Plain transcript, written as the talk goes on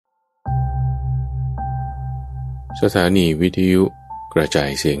สถานีวิทยุกระจาย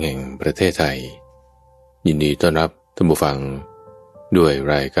เสียงแห่งประเทศไทยยินดีต้อนรับท่านผู้ฟังด้วย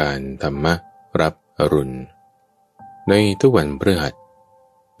รายการธรรมรับอรุณในทุกวันพฤหัส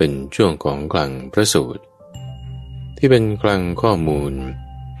เป็นช่วงของคลังพระสูตรที่เป็นคลังข้อมูล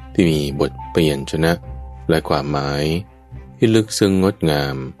ที่มีบทเปลี่ยนชนะและความหมายที่ลึกซึ้งงดงา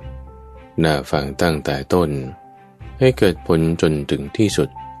มน่าฟังตั้งแต่ต้นให้เกิดผลจนถึงที่สุด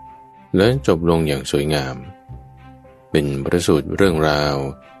และจบลงอย่างสวยงามเป็นพระสูตรเรื่องราว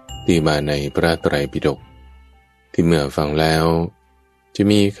ที่มาในพระไตรปิฎกที่เมื่อฟังแล้วจะ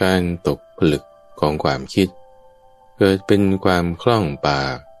มีการตกผลึกของความคิดเกิดเป็นความคล่องปา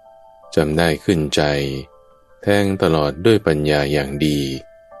กจำได้ขึ้นใจแทงตลอดด้วยปัญญาอย่างดี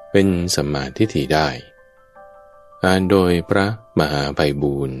เป็นสัมมาทิฏฐิได้อ่านโดยพระมหาไพ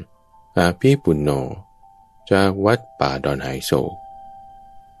บูลย์อาภิปุณโญจากวัดป่าดอนไหโศก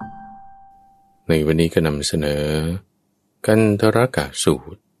ในวันนี้ก็นำเสนอกันทรกะสู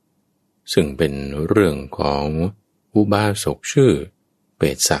ตรซึ่งเป็นเรื่องของอุบาสกชื่อเป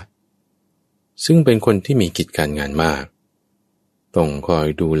ตสะซึ่งเป็นคนที่มีกิจการงานมากต้องคอย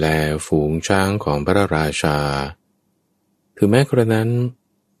ดูแลฝูงช้างของพระราชาถึงแม้กระนั้น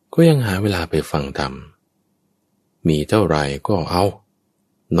ก็ยังหาเวลาไปฟังธรรมมีเท่าไหร่ก็เอา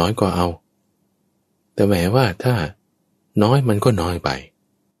น้อยก็เอาแต่แม้ว่าถ้าน้อยมันก็น้อยไป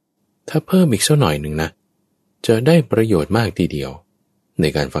ถ้าเพิ่มอีกสักหน่อยหนึ่งนะจะได้ประโยชน์มากทีเดียวใน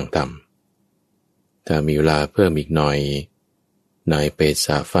การฟังธรรมถ้ามีเวลาเพิ่มอีกหน่อยนายเปตส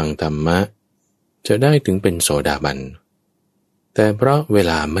ะฟังธรรมะจะได้ถึงเป็นโสดาบันแต่เพราะเว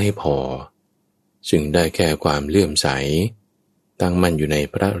ลาไม่พอจึงได้แค่ความเลื่อมใสตั้งมั่นอยู่ใน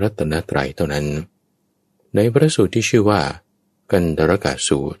พระรัตนตรัยเท่านั้นในพระสูตรที่ชื่อว่ากันทรกะ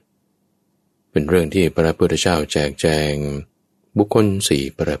สูตรเป็นเรื่องที่พระพุทธเจ้าแจกแจงบุคคลสี่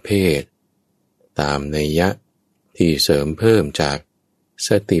ประเภทตามนัยยะที่เสริมเพิ่มจากส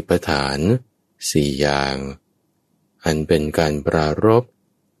ติปัฏฐานสี่อย่างอันเป็นการปรารภ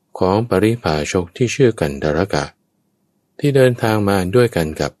ของปริภาชกที่ชื่อกันทรกะที่เดินทางมาด้วยกัน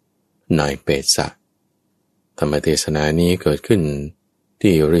กับนายเปตสะธรรมเทศนานี้เกิดขึ้น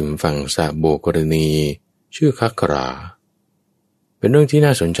ที่ริมฝั่งสระโบกรณีชื่อคัคราเป็นเรื่องที่น่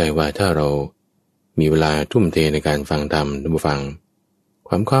าสนใจว่าถ้าเรามีเวลาทุ่มเทในการฟังธรรมท่านผู้ฟังค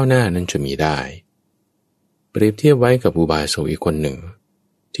วามก้าวหน้านั้นจะมีได้เปรียบเทียบไว้กับอุบาสกอีกคนหนึ่ง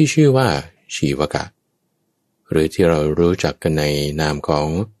ที่ชื่อว่าชีวกะหรือที่เรารู้จักกันในนามของ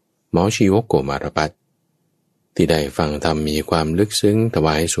หมอชีวกโกมารพัสที่ได้ฟังธรรมมีความลึกซึ้งถว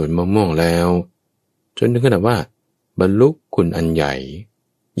ายสวนมะม่วงแล้วจนถึงขนาดว่าบรรลุคุณอันใหญ่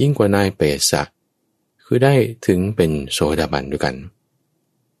ยิ่งกว่านายเปตสะคือได้ถึงเป็นโสดาบันด้วยกัน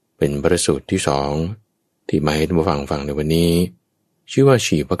เป็นพระสูตรที่สองที่มาให้ท่านผู้ฟังในวันนี้ชื่อว่า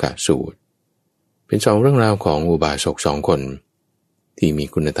ชีวกะสูตรเป็นสองเรื่องราวของอุบาสกสองคนที่มี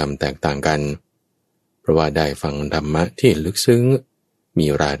คุณธรรมแตกต่างกันเพราะว่าได้ฟังธรรมะที่ลึกซึ้งมี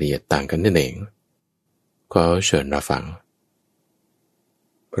รายละเอียดต่างกันนั่นเองขอเชิญรับฟัง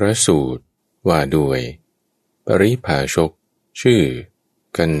พระสูตรว่าด้วยปริภาชกชื่อ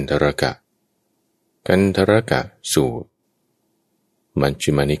กันทรกะกันทรกะสูตรมัช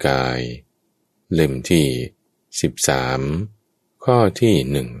ฌิมานิกายเล่มที่13ข้อที่1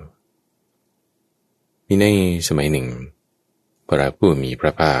มีในสมัยหนึ่งพระผู้มีพร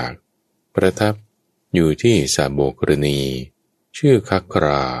ะภาคประทับอยู่ที่สระโบกรณีชื่อคัคร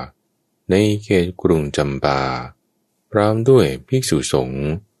าในเขตกรุงจำปาพร้อมด้วยภิกษุสงฆ์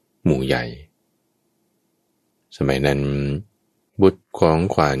หมู่ใหญ่สมัยนั้นบุตรของ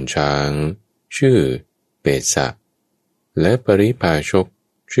ขวานช้างชื่อเปตสะและปริภาชก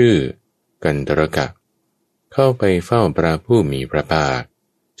ชื่อกันทรกะเข้าไปเฝ้าพระผู้มีพระภาค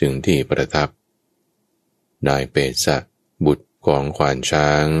ถึงที่ประทับนายเปตสะบุตรของขวานช้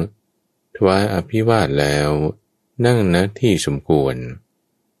างถวายอภิวาทแล้วนั่งณที่สมควร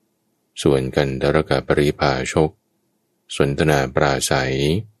ส่วนกันทรกะปริภาชกสนทนาปราศัย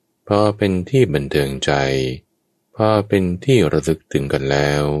พอเป็นที่บันเทิงใจพอเป็นที่ระลึกถึงกันแ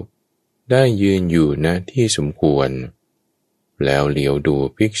ล้วได้ยืนอยู่ณที่สมควรแล้วเหลียวดู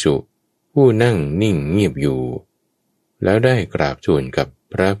ภิกษุผู้นั่งนิ่งเงียบอยู่แล้วได้กราบทูลกับ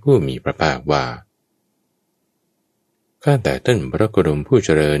พระผู้มีพระภาคว่าข้าแต่ท่านพระโคดมผู้เจ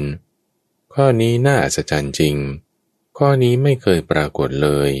ริญข้อนี้น่าอัศจรรย์จริงข้อนี้ไม่เคยปรากฏเล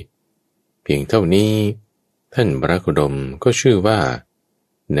ยเพียงเท่านี้ท่านพระโคดมก็ชื่อว่า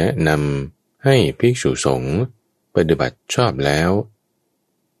แนะนำให้ภิกษุสงฆ์ปฏิบัติชอบแล้ว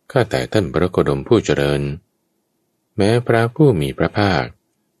ข้าแต่ท่านพระโคดมผู้เจริญแม้พระผู้มีพระภาค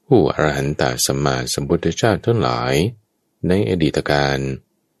ผู้อรหันตสัมมาสัมพุทธเจ้าทั้งหลายในอดีตการ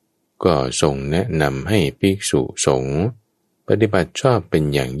ก็ทรงแนะนำให้ภิกษุสงฆ์ปฏิบัติชอบเป็น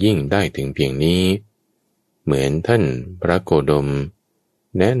อย่างยิ่งได้ถึงเพียงนี้เหมือนท่านพระโคดม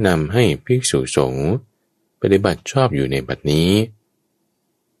แนะนำให้ภิกษุสงฆ์ปฏิบัติชอบอยู่ในบัดนี้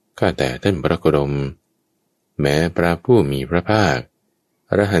ข้าแต่ท่านพระโคดมแม้พระผู้มีพระภาค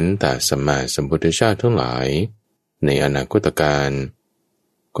อรหันตสัมมาสัมพุทธเจ้าทั้งหลายในอนาคตการ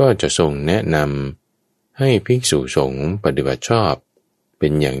ก็จะทรงแนะนำให้ภิกษุสงฆ์ปฏิบัติชอบเป็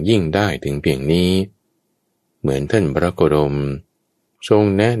นอย่างยิ่งได้ถึงเพียงนี้เหมือนท่านพระโคดมทรง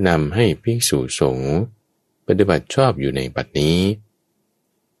แนะนำให้ภิกษุสงฆ์ปฏิบัติชอบอยู่ในบัดนี้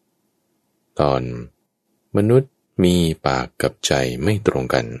ตอนมนุษย์มีปากกับใจไม่ตรง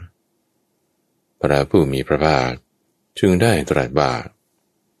กันพระผู้มีพระภาคจึงได้ตรัสว่า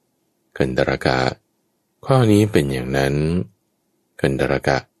กันดรกะข้อนี้เป็นอย่างนั้นกันดรก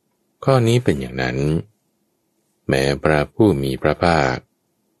ะข้อนี้เป็นอย่างนั้นแม้พระผู้มีพระภาค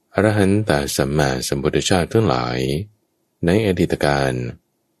อรหันตสัมมาสัมพุทธเจ้าทั้งหลายในอดีตการ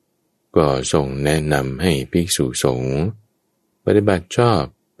ก็ทรงแนะนำให้ภิกษุสงฆ์ปฏิบัติชอบ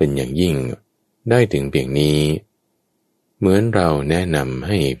เป็นอย่างยิ่งได้ถึงเพียงนี้เหมือนเราแนะนำใ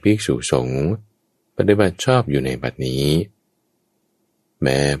ห้ภิกษุสงฆ์ปฏิบัติชอบอยู่ในบัดนี้แ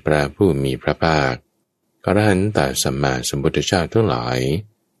ม้พระผู้มีพระภาคอรหันตสัมมาสัมพุทธเจ้าทั้งหลาย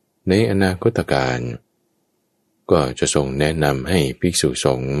ในอนาคตการก็จะทรงแนะนำให้ภิกษุส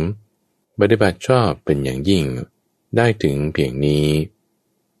งฆ์ปฏิบัติชอบเป็นอย่างยิ่งได้ถึงเพียงนี้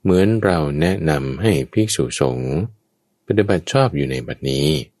เหมือนเราแนะนำให้ภิกษุสงฆ์ปฏิบัติชอบอยู่ในบัดนี้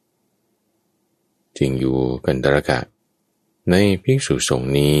จริงอยู่กันดรกะในภิกษุสง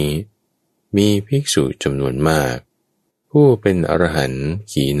ฆ์นี้มีภิกษุจำนวนมากผู้เป็นอรหันต์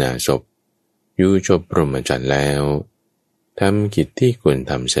ขีณาสพอยู่จบพรหมจรรย์แล้วทำกิจที่ควร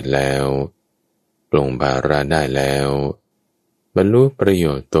ทำเสร็จแล้วปลงภาระได้แล้วบรรลุประโย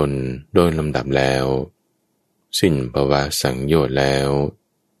ชน์ตนโดยลำดับแล้วสิ้นภวสังโยชน์แล้ว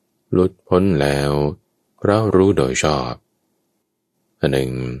หลุดพ้นแล้วเพราะรู้โดยชอบอันหนึ่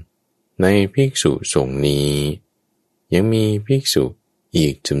งในภิกษุสงฆ์นี้ยังมีภิกษุอี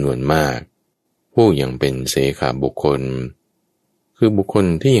กจำนวนมากผู้ยังเป็นเสขบุคคลคือบุคคล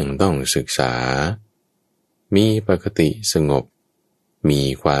ที่ยังต้องศึกษามีปกติสงบมี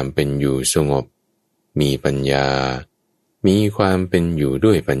ความเป็นอยู่สงบมีปัญญามีความเป็นอยู่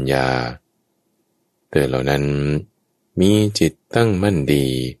ด้วยปัญญาเธอเหล่านั้นมีจิตตั้งมั่นดี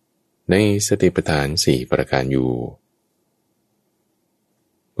ในสติปัฏฐานสี่ประการอยู่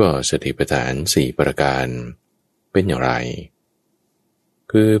ก็สติปัฏฐานสี่ประการเป็นอย่างไร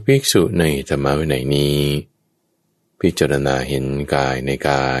คือภิกษุในธรรมวินัยนี้พิจารณาเห็นกายใน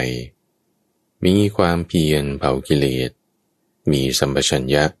กายมีความเพียรเผากิเลสมีสัมปชัญ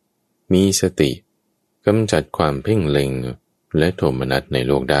ญะมีสติกำจัดความเพ่งเล็งและโทมนัสในโ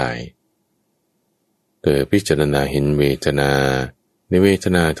ลกได้เธอพิจารณาเห็นเวทนาในเวท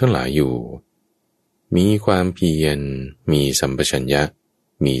นาทั้งหลายอยู่มีความเพียรมีสัมปชัญญะ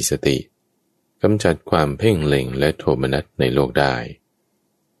มีสติกำจัดความเพ่งเล็งและโทมนัสในโลกได้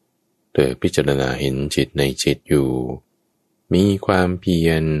เธอพิจารณาเห็นจิตในจิตอยู่มีความเพีย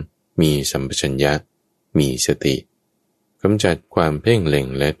รมีสัมปชัญญะมีสติกำจัดความเพ่งเล็ง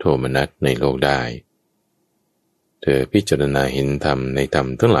และโทมนัสในโลกได้เธอพิจารณาเห็นธรรมในธรรม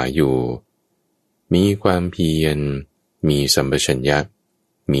ทั้งหลายอยู่มีความเพียรมีสัมปชัญญะ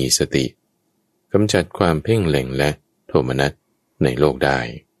มีสติกำจัดความเพ่งเล็งและโทมนัสในโลกได้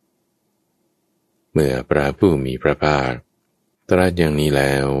เมื่อพระผู้มีพระภาคตรัสอย่างนี้แ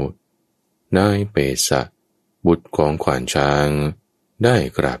ล้วนายเปสะบุตรของขวานช้างได้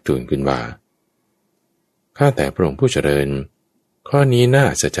กราบทูลขึ้นว่าข้าแต่พระองค์ผู้เจริญข้อนี้น่า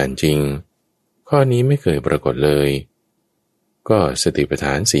อัศจรรย์จริงข้อนี้ไม่เคยปรากฏเลยก็สติปัฏฐ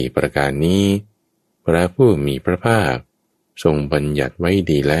านสี่ประการนี้พระผู้มีพระภาคทรงบัญญัติไว้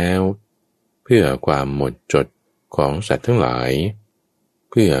ดีแล้วเพื่อความหมดจดของสัตว์ทั้งหลาย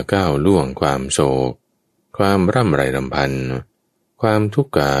เพื่อก้าวล่วงความโศกความร่ำไรรำพันความทุก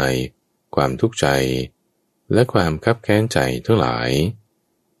ข์กายความทุกข์ใจและความคับแค้นใจทั้งหลาย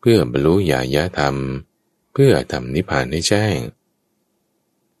เพื่อบรรลุญาณธรรมเพื่อทำนิพพานให้แจ้ง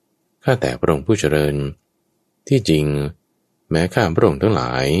ข้าแต่พระองค์ผู้เจริญที่จริงแม้ข้าพระองค์ทั้งหล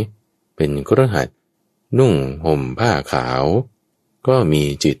ายเป็นคฤหัสถ์นุ่งห่มผ้าขาวก็มี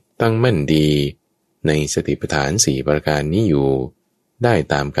จิตตั้งมั่นดีในสติปัฏฐานสี่ประการนี้อยู่ได้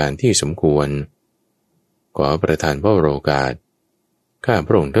ตามการที่สมควรขอประทานพระโอกาสข้าพ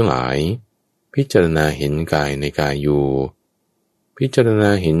ระองค์ทั้งหลายพิจารณาเห็นกายในกายอยู่พิจารณ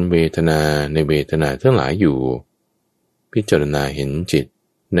าเห็นเวทนาในเวทนาทั้งหลายอยู่พิจารณาเห็นจิต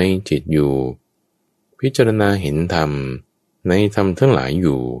ในจิตอยู่พิจารณาเห็นธรรมในธรรมทั้งหลายอ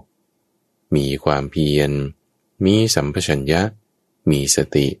ยู่ มีความเพียรมีสัมปชัญญะมีส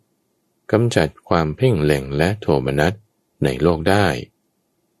ติกำจัดความเพ่งเล็งและโทมนัสในโลกได้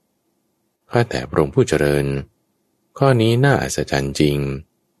ข้าแต่พระองค์ผู้เจริญข้อนี้น่าอัศจรรย์จริง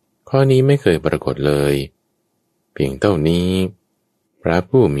ข้อนี้ไม่เคยปรากฏเลยเพียงเท่านี้พระ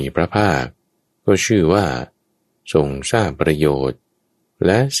ผู้มีพระภาคก็ชื่อว่าทรงทราบประโยชน์แ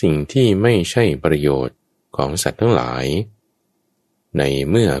ละสิ่งที่ไม่ใช่ประโยชน์ของสัตว์ทั้งหลายใน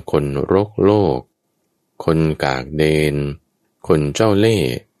เมื่อคนรกโลกคนกากเดนคนเจ้าเล่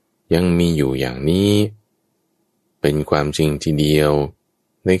ห์ยังมีอยู่อย่างนี้เป็นความจริงทีเดียว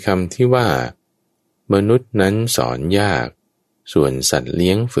ในคำที่ว่ามนุษย์นั้นสอนยากส่วนสัตว์เ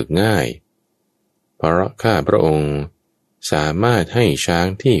ลี้ยงฝึกง่ายเพราะข้าพระองค์สามารถให้ช้าง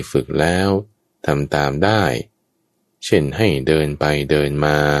ที่ฝึกแล้วทำตามได้เช่นให้เดินไปเดินม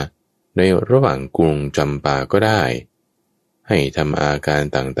าในระหว่างกรุงจำปาก็ได้ให้ทำอาการ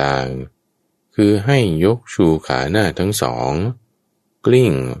ต่างๆคือให้ยกชูขาหน้าทั้งสองกลิ้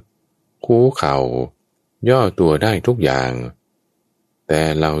งคู้เข่าย่อตัวได้ทุกอย่างแต่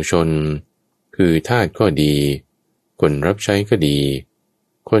เหล่าชนคือทาสก็ดีคนรับใช้ก็ดี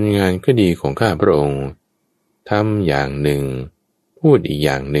คนงานก็ดีของข้าพระองค์ทำอย่างหนึ่งพูดอีกอ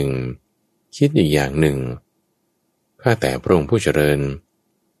ย่างหนึ่งคิดอีกอย่างหนึ่งข้าแต่พระองค์ผู้เจริญ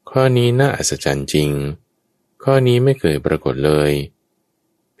ข้อนี้น่าอัศจรรย์จริงข้อนี้ไม่เคยปรากฏเลย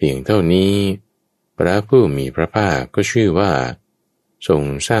เพียงเท่านี้พระผู้มีพระภาคก็ชื่อว่าทรง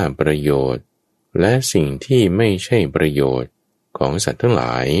ทราบประโยชน์และสิ่งที่ไม่ใช่ประโยชน์ของสัตว์ทั้งหล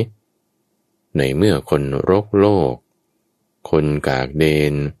ายในเมื่อคนรกโลกคนกากเด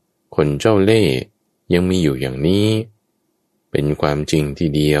นคนเจ้าเล่ห์ยังมีอยู่อย่างนี้เป็นความจริงที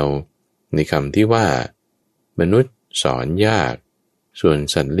เดียวในคำที่ว่ามนุษย์สอนยากส่วน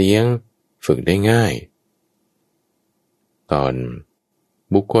สัตว์เลี้ยงฝึกได้ง่ายตอน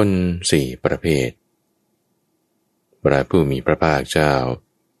บุคคลสี่ประเภทพระผู้มีพระภาคเจ้า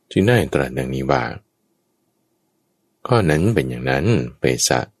จึงได้ตรัสดังนี้ว่าข้อนั้นเป็นอย่างนั้นเปส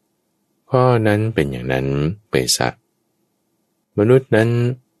ะข้อนั้นเป็นอย่างนั้นเปสะมนุษย์นั้น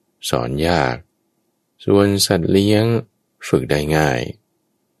สอนยากส่วนสัตว์เลี้ยงฝึกได้ง่าย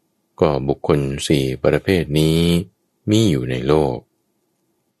ก็บุคคลสี่ประเภทนี้มีอยู่ในโลก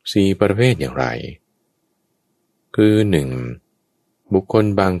สี่ประเภทอย่างไรคือหนึ่งบุคคล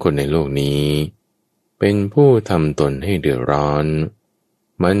บางคนในโลกนี้เป็นผู้ทำตนให้เดือดร้อน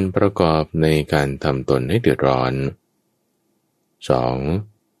มันประกอบในการทำตนให้เดือดร้อนสอง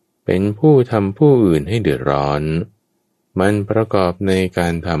เป็นผู้ทำผู้อื่นให้เดือดร้อนมันประกอบในกา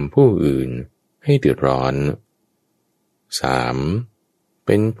รทำผู้อื่นให้เดือดร้อนสามเ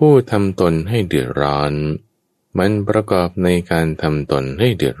ป็นผู้ทำตนให้เดือดร้อนมันประกอบในการทำตนให้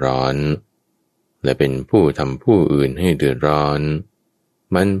เดือดร้อนและเป็นผู้ทำผู้อื่นให้เดือดร้อน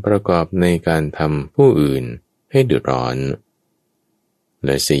มันประกอบในการทำผู้อื่นให้เดือดร้อนแล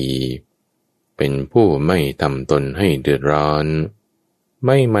ะสี่เป็นผู้ไม่ทำตนให้เดือดร้อนไ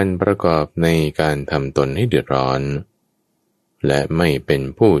ม่มันประกอบในการทำตนให้เดือดร้อนและไม่เป็น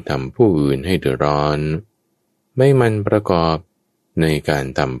ผู้ทำผู้อื่นให้เดือดร้อนไม่มันประกอบในการ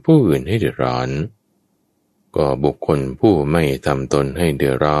ทำผู้อื่นให้เดือดร้อนก็บุคคลผู้ไม่ทำตนให้เดื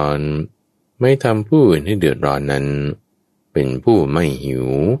อดร้อนไม่ทำผู้อื่นให้เดือดร้อนนั้นเป็นผู้ไม่หิว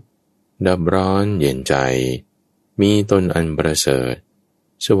ดับร้อนเย็นใจมีตนอันประเสริฐ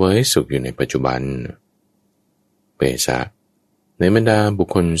เสวยสุขอยู่ในปัจจุบันเปสะในบรรดาบุค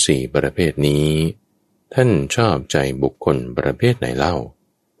คลสี่ประเภทนี้ท่านชอบใจบุคคลประเภทไหนเล่า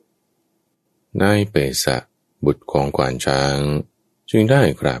นายเปสะบุตรของขวานช้างจึงได้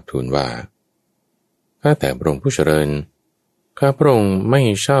กราบทูลว่าข้าแต่พระองค์ผู้เจริญข้าพระองค์ไม่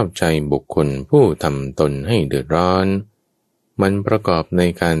ชอบใจบุคคลผู้ทำตนให้เดือดร้อนมันประกอบใน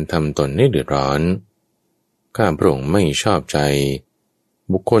การทำตนให้เดือดร้อนข้าพระองค์ไม่ชอบใจ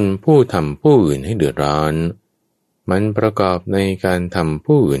บุคคลผู้ทำผู้อื่นให้เดือดร้อนมันประกอบในการทำ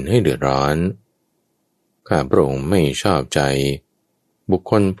ผู้อื่นให้เดือดร้อนข้าพระองค์ไม่ชอบใจบุค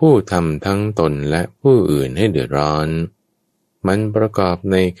คลผู้ทำทั้งตนและผู้อื่นให้เดือดร้อนมันประกอบ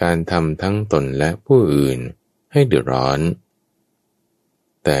ในการทำทั้งตนและผู้อื่นให้เดือดร้อน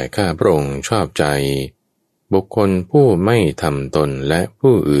แต่ข้าพระองค์ชอบใจบุคคลผู้ไม่ทำตนและ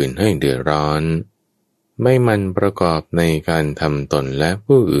ผู้อื่นให้เดือดร้อนไม่มันประกอบในการทำตนและ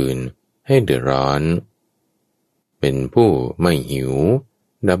ผู้อื่นให้เดือดร้อนเป็นผู้ไม่หิว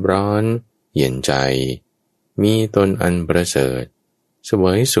ดับร้อนเย็นใจมีตนอันประเสริฐเสว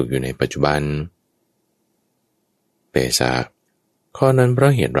ยสุขอยู่ในปัจจุบันเปสะข้อนั้นเพรา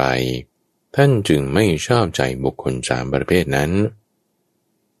ะเหตุไรท่านจึงไม่ชอบใจบุคคลสามประเภทนั้น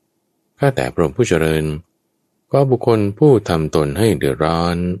ข้าแต่พระองค์ผู้เจริญก็บุคคลผู้ทำตนให้เดือดร้อ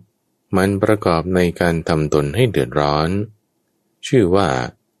น มันประกอบในการทำตนให้เดือดร้อนชื่อว่า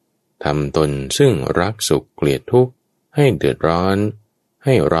ทำตนซึ่งรักสุขเกลียดทุกข์ให้เดือดร้อนใ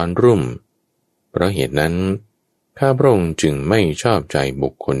ห้ร้อนรุ่มเพราะเหตุนั้นข้าพระองค์จึงไม่ชอบใจบุ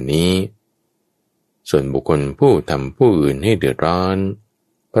คคลนี้ส่วนบุคคลผู้ทำผู้อื่นให้เดือดร้อน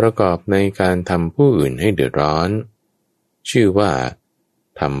ประกอบในการทำผู้อื่นให้เดือดร้อนชื่อว่า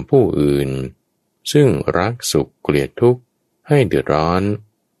ทำผู้อื่นซึ่งรักสุขเกลียดทุกข์ให้เดือดร้อน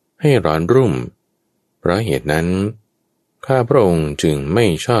ให้ร้อนรุ่มเพราะเหตุนั้นข้าพระองค์จึงไม่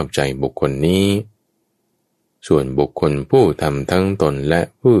ชอบใจบุคคลนี้ส่วนบุคคลผู้ทำทั้งตนและ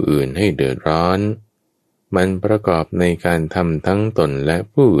ผู้อื่นให้เดือดร้อนมันประกอบในการทำทั้งตนและ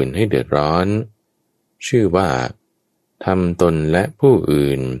ผู้อื่นให้เดือดร้อนชื่อว่าทำตนและผู้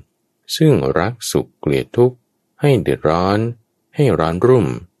อื่นซึ่งรักสุขเกลียดทุกข์ให้เดือดร้อนให้ร้อนรุ่ม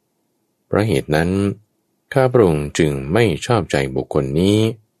เพราะเหตุนั้นข้าพระองค์จึงไม่ชอบใจบุคคลนี้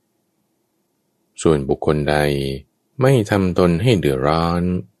ส่วนบุคคลใดไม่ทำตนให้เดือดร้อน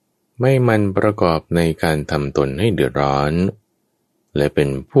ไม่มันประกอบในการทำตนให้เดือดร้อนและเป็น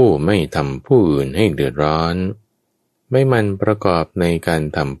ผู้ไม่ทำผู้อื่นให้เดือดร้อนไม่มันประกอบในการ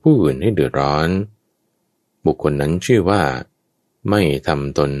ทำผู้อื่นให้เดือดร้อนบุคคลนั้นชื่อว่าไม่ท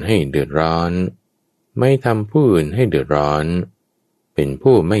ำตนให้เดือดร้อนไม่ทำผู้อื่นให้เดือดร้อนเป็น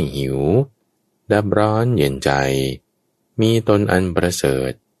ผู้ไม่หิวดับร้อนเย็นใจมีตนอันประเสริ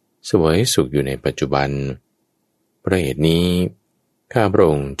ฐเสวยสุขอยู่ในปัจจุบันเพราะเหตุนี้ข้าพระอ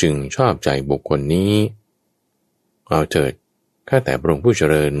งค์จึงชอบใจบุคคลนี้เอาเถิดข้าแต่พระองค์ผู้เจ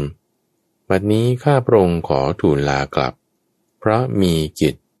ริญบัดนี้ข้าพระองค์ขอทูลลากลับเพราะมีกิ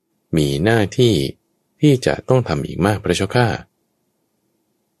จมีหน้าที่ที่จะต้องทำอีกมากพระเจ้าข้า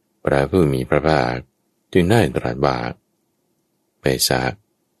พระผู้มีพระภาคจึงได้ตรัสว่าเปสะ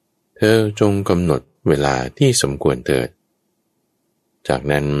เธอจงกำหนดเวลาที่สมควรเถิดจาก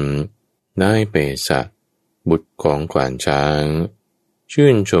นั้นนายเปสะบุตรของขวานช้างชื่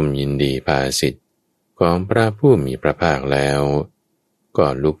นชมยินดีภาสิทธิ์ของพระผู้มีพระภาคแล้วก็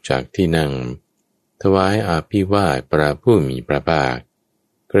ลุกจากที่นั่งถวายอาภิวาทพระผู้มีพระภาค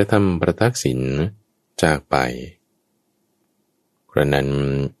กระทำประทักษิณจากไปกระนั้น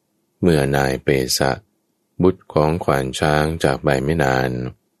เมื่อนายเปสะบุตรของขวานช้างจากไปไม่นาน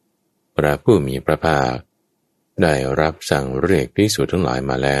พระผู้มีพระภาคได้รับสั่งเรียกภิกษุทั้งหลาย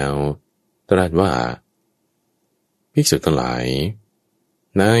มาแล้วตรัสว่าภิกษุทั้งหลาย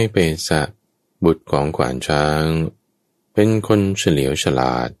นายเปสะบุตรของขวานช้างเป็นคนเฉลียวฉล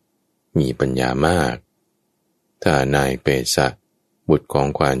าดมีปัญญามากถ้านายเปสะบุตรของ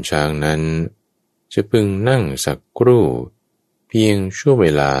ขวานช้างนั้นจะพึงนั่งสักครู่เพียงชั่วเว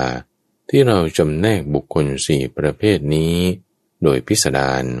ลาที่เราจำแนกบุคคลสี่ประเภทนี้โดยพิสด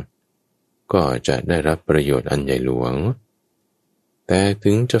ารก็จะได้รับประโยชน์อันใหญ่หลวงแต่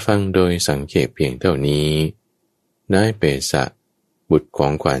ถึงจะฟังโดยสังเขปเพียงเท่านี้นายเปสะบุตรขอ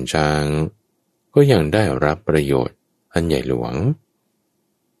งขวานช้างก็ยังได้รับประโยชน์อันใหญ่หลวง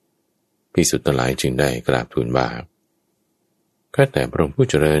ภิกษุทั้งหลายจึงได้กราบทูลว่าข้าแต่พระองค์ผู้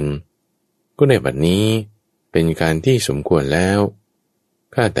เจริญก็ในบัดนี้เป็นการที่สมควรแล้ว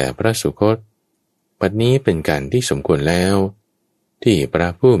ข้าแต่พระสุคตบัดนี้เป็นการที่สมควรแล้วที่พระ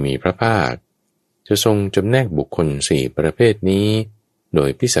ผู้มีพระภาคจะทรงจำแนกบุคคลสี่ประเภทนี้โดย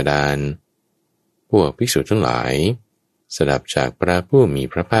พิสดารพวกภิกษุทั้งหลายสดับจากพระผู้มี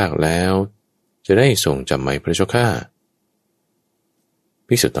พระภาคแล้วจะได้ทรงจำไว้พระเจ้าข้า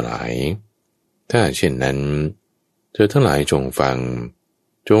ภิกษุทั้งหลายถ้าเช่นนั้นเธอทั้งหลายจงฟัง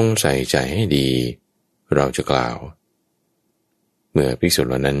จงใส่ใจให้ดีเราจะกล่าวเมื่อภิกษุเ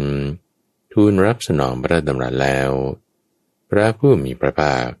หล่านั้นทูลรับสนองพระดำรัสแล้วพระผู้มีพระภ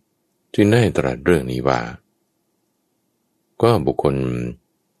าคจึงได้ตรัสเรื่องนี้ว่าก็บุคคล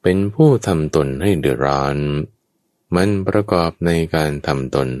เป็นผู้ทำตนให้เดือดร้อนมันประกอบในการท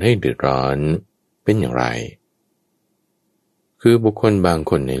ำตนให้เดือดร้อนเป็นอย่างไรคือบุคคลบาง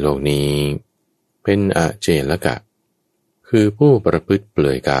คนในโลกนี้เป็นอเจลกะคือผู้ประพฤติเป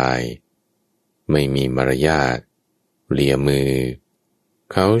ลือยกายไม่มีมารยาทเลียมือ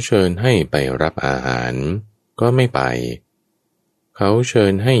เขาเชิญให้ไปรับอาหารก็ไม่ไปเขาเชิ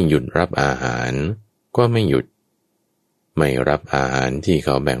ญให้หยุดรับอาหารก็ไม่หยุดไม่รับอาหารที่เข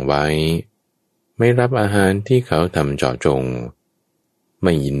าแบ่งไว้ไม่รับอาหารที่เขาทำเจาะจงไ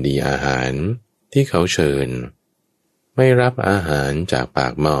ม่ยินดีอาหารที่เขาเชิญไม่รับอาหารจากปา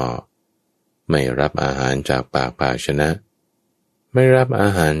กหม้อไม่รับอาหารจากปากภาชนะไม่รับอา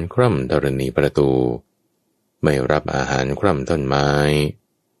หารคร่ำธรณีประตูไม่รับอาหารคร่ำต้นไม้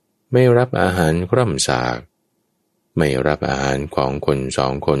ไม่รับอาหารคร่ำสากไม่รับอาหารของคนสอ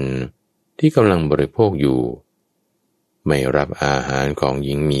งคนที่กำลังบริโภคอยู่ ไม่รับอาหารของห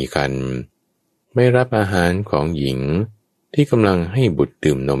ญิงมีครรภ์ไม่รับอาหารของหญิงที่กำลังให้บุตร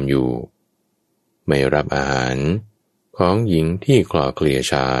ดื่มนมอยู่ไม่รับอาหารของหญิงที่คลอเคลีย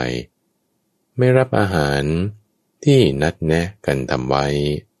ชายไม่รับอาหารที่นัดแนะกันทำไว้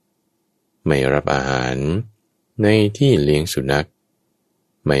ไม่รับอาหารในที่เลี้ยงสุนัข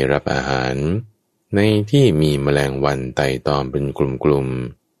ไม่รับอาหารในที่มีแมลงวันไต่ตอมเป็นกลุ่ม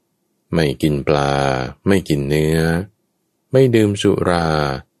ๆไม่กินปลาไม่กินเนื้อไม่ดื่มสุรา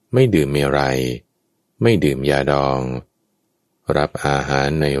ไม่ดื่มเมรัยไม่ดื่มยาดองรับอาหาร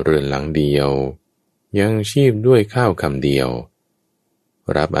ในเรือนหลังเดียวยังชีพด้วยข้าวคำเดียว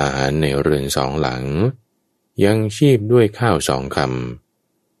รับอาหารในเรือนสองหลังยังชีพด้วยข้าว2 ค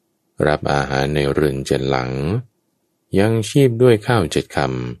ำรับอาหารในเรือน7 หลังยังชีพด้วยข้าว7 ค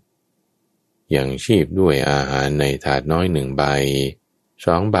ำยังชีพด้วยอาหารในถาดน้อย1 ใบ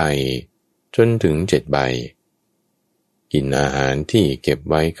2 ใบจนถึง7 ใบกินอาหารที่เก็บ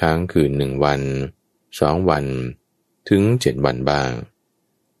ไว้ค้างคืน1 วัน2 วันถึง7 วันบ้าง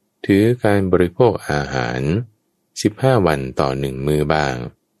ถือการบริโภคอาหาร15 วันต่อ1 มื้อบ้าง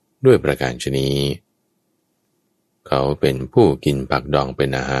ด้วยประการฉะนี้เขาเป็นผู้กินผักดองเป็น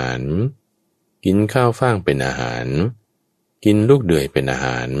อาหารกินข้าวฟ่างเป็นอาหารกินลูกเดือยเป็นอาห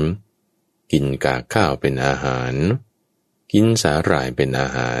ารกินกากข้าวเป็นอาหารกินสาหร่ายเป็นอา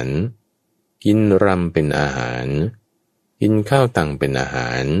หารกินรำเป็นอาหารกินข้าวตังเป็นอาห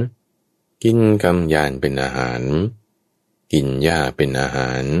ารกินกำยานเป็นอาหารกินหญ้าเป็นอาห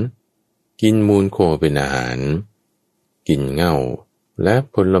ารกินมูลโคเป็นอาหารกินเง่าและ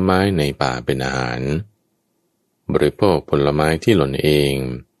ผลไม้ในป่าเป็นอาหารบริโภคผลไม้ที่หล่นเอง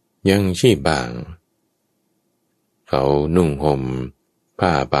ยังชีพบ้างเขานุ่งห่มผ้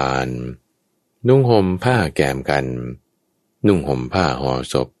าบานนุ่งห่มผ้าแกมกันนุ่งห่มผ้าห่อ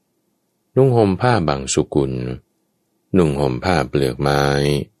ศพนุ่งห่มผ้าบางสุกุลนุ่งห่มผ้าเปลือกไม้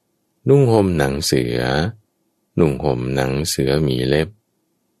นุ่งห่มหนังเสือนุ่งห่มหนังเสือมีเล็บ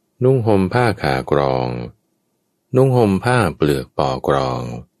นุ่งห่มผ้าขากรองนุ่งห่มผ้าเปลือกปอกรอง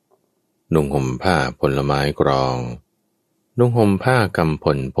นุ่งห่มผ้าผลไม้กรองนุ่งห่มผ้ากำพ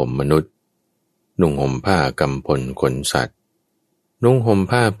ลผมมนุษย์นุ่งห่มผ้ากำพลขนสัตว์นุ่งห่ม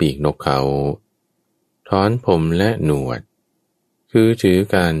ผ้าปีกนกเขาถอนผมและหนวดคือถือ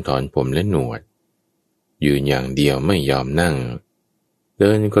การถอนผมและหนวดยืนอย่างเดียวไม่ยอมนั่งเ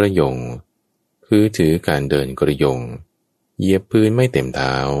ดินกระยงคือถือการเดินกระยงเหยียบพื้นไม่เต็มเ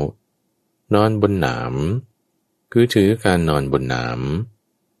ท้านอนบนหนามคือถือการนอนบนหนาม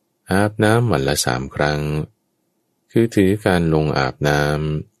อาบน้ำวันละ3 ครั้งคือถือการลงอาบน้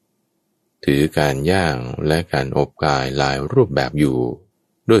ำถือการย่างและการอบกายหลายรูปแบบอยู่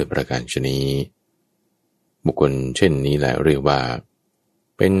ด้วยประการฉะนี้บุคคลเช่นนี้แหละเรียกว่า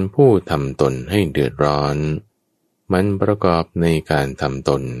เป็นผู้ทำตนให้เดือดร้อนมันประกอบในการทำ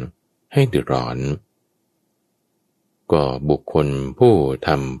ตนให้เดือดร้อนก็บุคคลผู้ท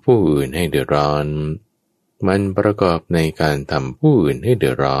ำผู้อื่นให้เดือดร้อนมันประกอบในการทำผู้อื่นให้เดื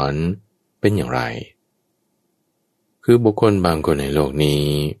อดร้อนเป็นอย่างไรคือบุคคลบางคนในโลกนี้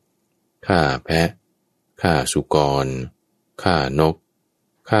ฆ่าแพะฆ่าสุกรฆ่านก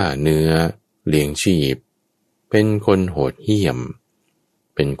ฆ่าเนื้อเลี้ยงชีพเป็นคนโหดเหี้ยม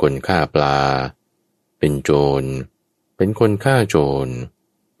เป็นคนฆ่าปลาเป็นโจรเป็นคนฆ่าโจร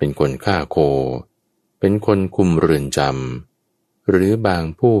เป็นคนฆ่าโคเป็นคนคุมเรือนจำหรือบาง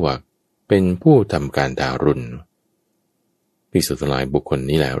พวกเป็นผู้ทำการทารุณภิกษุทั้งหลายบุคคล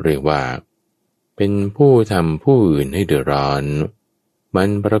นี้แหละเรียกว่าเป็นผู้ทำผู้อื่นให้เดือดร้อนมัน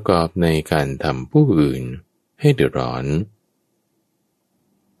ประกอบในการทำผู้อื่นให้เดือดร้อน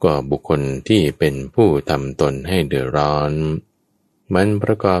ก็บุคคลที่เป็นผู้ทำตนให้เดือดร้อนมันป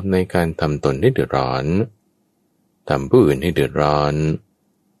ระกอบในการทำตนให้เดือดร้อนทำผู้อื่นให้เดือดร้อน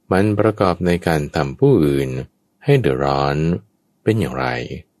มันประกอบในการทำผู้อื่นให้เดือดร้อนเป็นอย่างไร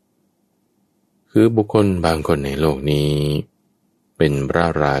คือบุคคลบางคนในโลกนี้เป็นพระ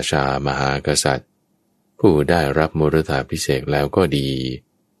ราชามหากษัตริย์ผู้ได้รับมรดาภิเษกแล้วก็ดี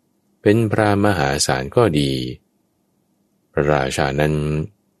เป็นพระมหาศาลก็ดีพระราชานั้น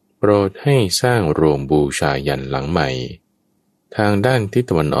โปรดให้สร้างโรงบูชายัญหลังใหม่ทางด้านทิศ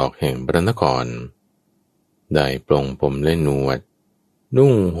ตะวันออกแห่งพระนครได้ปลงผมและหนวด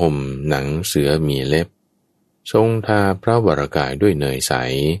นุ่งห่มหนังเสือมีเล็บทรงทาพระวรกายด้วยเนยใส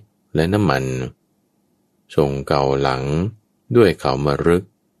และน้ำมันทรงเกาหลังด้วยเขามรึก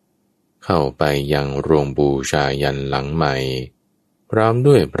เข้าไปยังโรงบูชายัญหลังใหม่พร้อม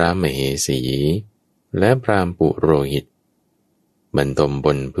ด้วยพระมเหสีและพราหมณ์ปุโรหิตบรรทมบ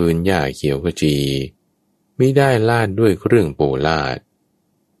นพื้นหญ้าเขียวขจีมิได้ลาดด้วยเครื่องปูลาด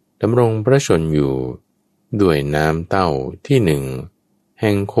ดำรงพระชนอยู่ ด้วยน้ำเต้าที่หนึ่งแ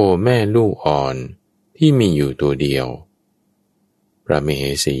ห่งโคแม่ลูกอ่อนที่มีอยู่ตัวเดียวพระมเห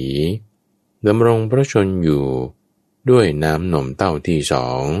สีดำรงพระชนอยู่ด้วยน้ำนมเต้าที่สอ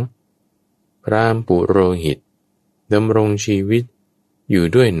งพราหมณ์ปุโรหิตดำรงชีวิตอยู่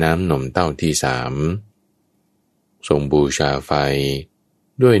ด้วยน้ำนมเต้าที่สามทรงบูชาไฟ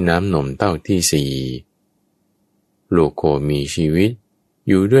ด้วยน้ำนมเต้าที่สี่ลูกโคมีชีวิต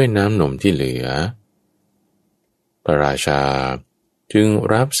อยู่ด้วยน้ำนมที่เหลือพระราชาจึง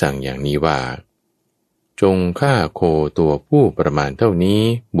รับสั่งอย่างนี้ว่าจงฆ่าโคตัวผู้ประมาณเท่านี้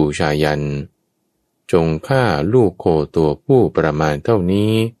บูชายันจงฆ่าลูกโคตัวผู้ประมาณเท่า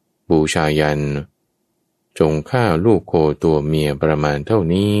นี้บูชายันจงฆ่าลูกโคตัวเมียประมาณเท่า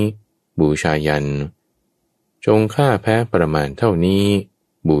นี้บูชายันจงฆ่าแพะประมาณเท่านี้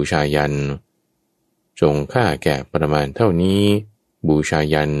บูชายันจงฆ่าแกะประมาณเท่านี้บูชา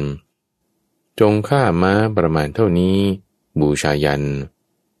ยันจงฆ่าม้าประมาณเท่านี้บูชายัน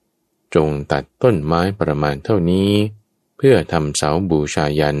จงตัดต้นไม้ประมาณเท่านี้เพื่อทำเสาบูชา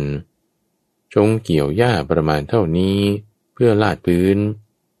ยันจงเกี่ยวหญ้าประมาณเท่านี้เพื่อลาดพื้น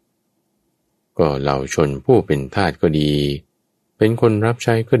ก็เหล่าชนผู้เป็นทาสก็ดีเป็นคนรับใ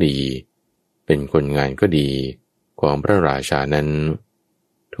ช้ก็ดีเป็นคนงานก็ดีของพระราชานั้น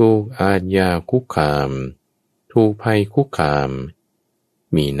ถูกอาทยาคุกคามถูกภัยคุกคาม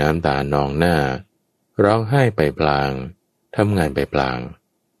มีน้ำตานองหน้าร้องไห้ไปพลางทำงานไปพลาง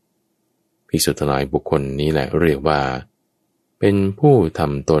ภิกษุทั้งหลายบุคคลนี้แหละเรียกว่าเป็นผู้ท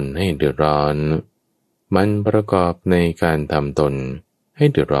ำตนให้เดือดร้อนมันประกอบในการทำตนให้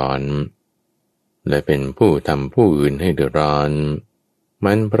เดือดร้อนและเป็นผู้ทำผู้อื่นให้เดือดร้อน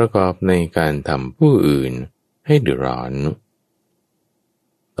มันประกอบในการทำผู้อื่นให้เดือดร้อน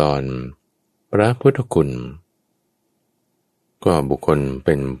ตอนพระพุทธคุณก็บุคคลเ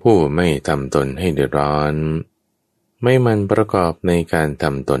ป็นผู้ไม่ทำตนให้เดือดร้อนไม่มันประกอบในการท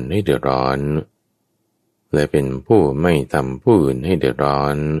ำตนให้เดือดร้อนและเป็นผู้ไม่ทำผู้อื่นให้เดือดร้อ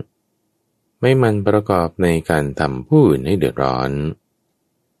นไม่มันประกอบในการทำผู้อื่นให้เดือดร้อน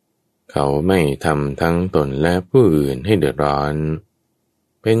เขาไม่ทำทั้งตนและผู้อื่นให้เดือดร้อน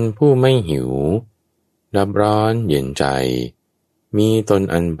เป็นผู้ไม่หิวดับร้อนเย็นใจมีตน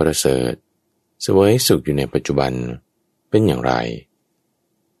อันประเสริฐเสวยสุขอยู่ในปัจจุบันเป็นอย่างไร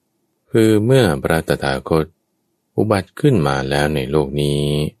คือเมื่อพระตถาคตอุบัติขึ้นมาแล้วในโลกนี้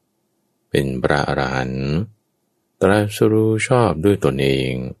เป็นพระอรหันต์ตรัสรู้ชอบด้วยตนเอ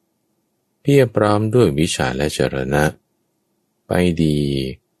งเพียบพร้อมด้วยวิชาและจรณะไปดี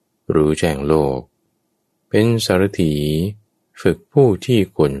รู้แจ้งโลกเป็นสารถีฝึกผู้ที่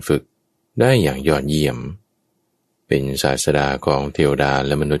ควรฝึกได้อย่างยอดเยี่ยมเป็นศาสดาของเทวดาแ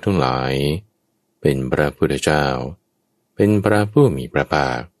ละมนุษย์ทั้งหลายเป็นพระพุทธเจ้าเป็นพระผู้มีพระภา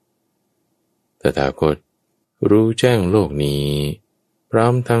คตถาคตรู้แจ้งโลกนี้พร้อ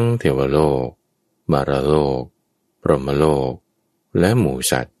มทั้งเทวโลกมารโลกพรหมโลกและหมู่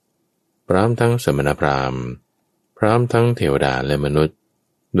สัตว์พร้อมทั้งสมณพราหมณ์พร้อมทั้งเทวดาและมนุษย์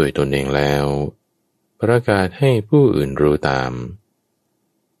ด้วยตนเองแล้วประกาศให้ผู้อื่นรู้ตาม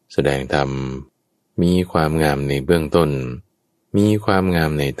แสดงธรรมมีความงามในเบื้องต้นมีความงา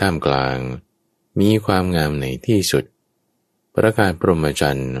มในท่ามกลางมีความงามในที่สุดประกาศพรหมจ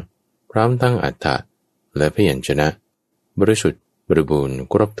รรย์พร้อมทั้งอัฏฐะและพยัญชนะบริสุทธิ์บริบูรณ์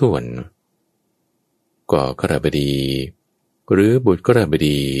ครบถ้วนก่อกฤบดีหรือบุตรกฤบ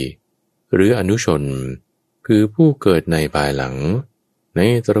ดีหรืออนุชนคือผู้เกิดในภายหลังใน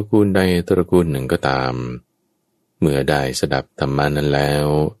ตระกูลใดตระกูลหนึ่งก็ตามเมื่อได้สดับธรรมานั้นแล้ว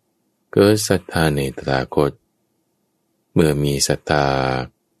เกิดศรัทธาในตถาคตเมื่อมีศรัทธา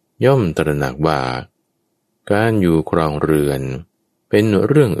ย่อมตระหนักว่าการอยู่ครองเรือนเป็น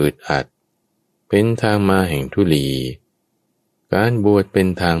เรื่องอึดอัดเป็นทางมาแห่งทุลีการบวชเป็น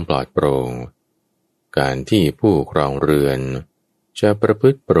ทางปลอดโปร่งการที่ผู้ครองเรือนจะประพฤ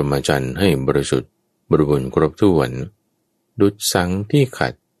ติพรหมจรรย์ให้บริสุทธิ์บริบูรณ์ครบถ้วนดุจสังที่ขั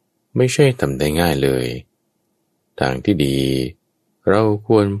ดไม่ใช่ทำได้ง่ายเลยทางที่ดีเราค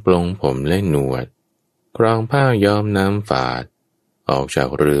วรปลงผมและหนวดครองผ้าย้อมน้ำฝาดออกจาก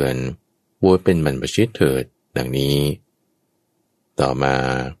เรือนบวชเป็นบรรพชิตเถิดดังนี้ต่อมา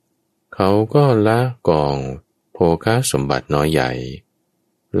เขาก็ละกองโภคสมบัติน้อยใหญ่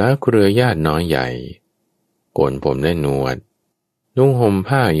ละเครือญาติน้อยใหญ่โกนผมและหนวดนุ่งห่ม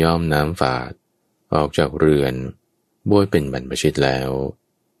ผ้าย้อมน้ำฝาดออกจากเรือนบวชเป็นบรรพชิตแล้ว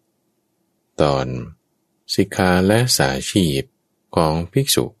ตอนสิกขาและสาชีพของภิก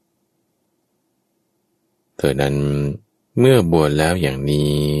ษุเธอนั้นเมื่อบวชแล้วอย่าง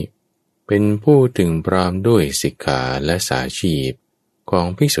นี้เป็นผู้ถึงพร้อมด้วยสิกขาและสาชีพของ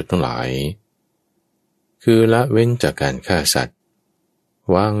ภิกษุทั้งหลาย คือละเว้นจากการฆ่าสัตว์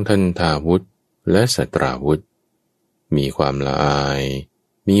วางทันทาวุธและสัตราวุธมีความละอาย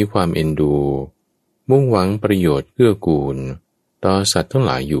มีความเอ็นดูมุ่งหวังประโยชน์เกื้อกูลต่อสัตว์ทั้งห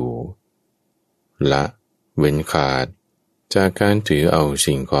ลายอยู่ละเว้นขาดจากการถือเอา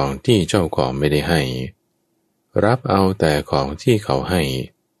สิ่งของที่เจ้าของไม่ได้ให้รับเอาแต่ของที่เขาให้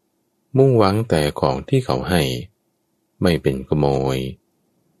มุ่งหวังแต่ของที่เขาให้ไม่เป็นขโมย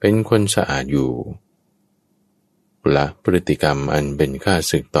เป็นคนสะอาดอยู่ละพฤติกรรมอันเป็นข้า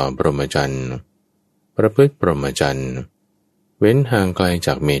ศึกต่อพรหมจรรย์ประพฤติพรหมจรรย์เว้นห่างไกลจ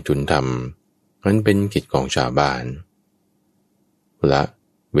ากเมถุนธรรมอันเป็นกิจของชาวบ้านละ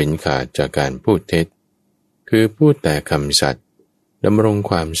เว้นขาดจากการพูดเท็จคือพูดแต่คำสัตย์ดำรง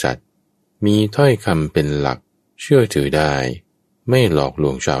ความสัตย์มีถ้อยคำเป็นหลักเชื่อถือได้ไม่หลอกล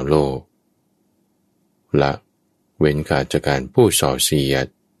วงชาวโลกละเว้นขาดจากการพูดส่อเสียด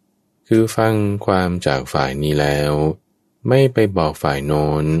คือฟังความจากฝ่ายนี้แล้วไม่ไปบอกฝ่ายโน้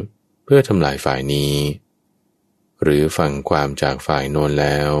นเพื่อทำลายฝ่ายนี้หรือฟังความจากฝ่ายโน้นแ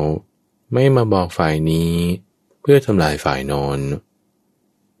ล้วไม่มาบอกฝ่ายนี้เพื่อทำลายฝ่ายโน้น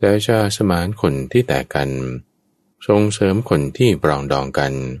แต่จะสมานคนที่แตกกันส่งเสริมคนที่ปรองดองกั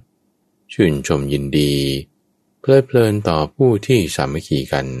นชื่นชมยินดีเพลิดเพลินต่อผู้ที่สามัคคี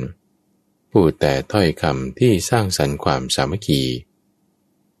กันพูดแต่ถ้อยคำที่สร้างสรรค์ความสามัคคี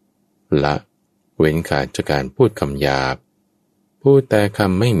ละเว้นขาดจากการพูดคำหยาบพูดแต่ค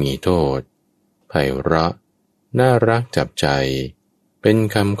ำไม่มีโทษไพเราะน่ารักจับใจเป็น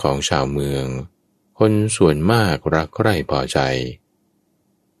คำของชาวเมืองคนส่วนมากรักใคร่พอใจ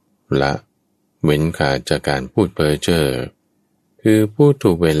ละเว้นขาดจากการพูดเพ้อเจ้อคือพูด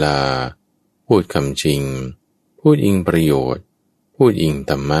ถูกเวลาพูดคำจริงพูดอิงประโยชน์พูดอิง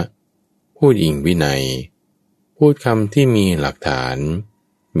ธรรมะพูดอิงวินัยพูดคำที่มีหลักฐาน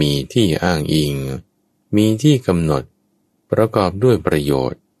มีที่อ้างอิงมีที่กำหนดประกอบด้วยประโย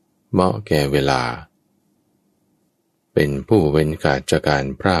ชน์เหมาะแก่เวลาเป็นผู้เว้นขาดจากการ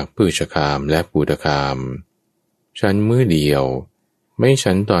พรากพืชคามและปูตคามฉันมื้อเดียวไม่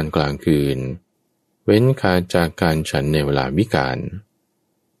ฉันตอนกลางคืนเว้นขาดจากการฉันในเวลาวิกาล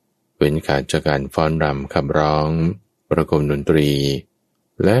เว้นขาดจากการฟ้อนรำขับร้องประกมดนตรี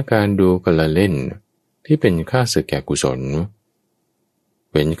และการดูกละเล่นที่เป็นค่าศึกแก่กุศล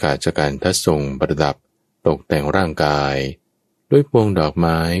เว้นขาดจากการทัดทรงประดับตกแต่งร่างกายด้วยพวงดอกไ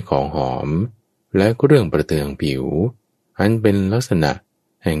ม้ของหอมและเครื่องประเทืองผิวอันเป็นลักษณะ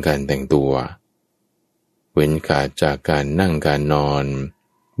แห่งการแต่งตัวเว้นขาดจากการนั่งการนอน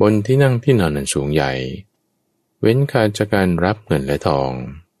บนที่นั่งที่นอนอันสูงใหญ่เว้นขาดจากการรับเงินและทอง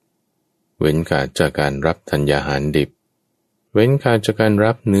เว้นขาดจากการรับธัญญาหารดิบเว้นขาดจากการ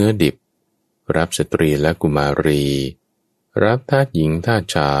รับเนื้อดิบรับสตรีและกุมารีรับทาสหญิงทาส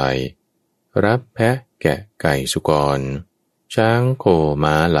ชายรับแพะแกะไก่สุกรช้างโค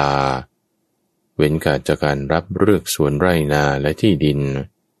ม้าลาเว้นขาดจากการรับเลือกสวนไร่นาและที่ดิน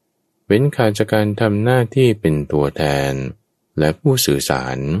เว้นขาดจากการทำหน้าที่เป็นตัวแทนและผู้สื่อสา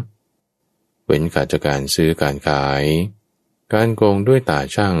รเว้นขาดจากการซื้อการขายการโกงด้วยตา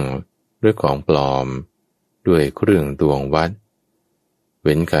ช่างด้วยของปลอมด้วยเครื่องตวงวัดเ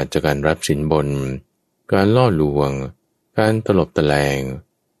ว้นขาดจากการรับสินบนการล่อลวงการตลบตะแลง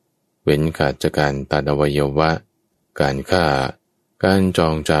เว้นขาดจากการตัดอวัยวะการฆ่าการจอ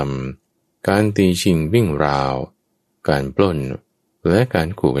งจำการตีชิงวิ่งราวการปล้นและการ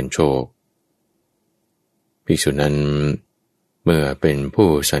ขู่กันโชคภิกษุนั้นเมื่อเป็นผู้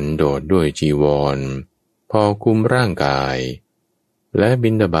สันโดษด้วยจีวรพอคุมร่างกายและบิ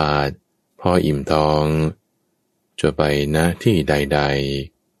ณฑบาตพออิ่มท้องจะไปณที่ใด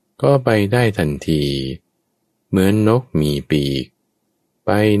ๆก็ไปได้ทันทีเหมือนนกมีปีกไป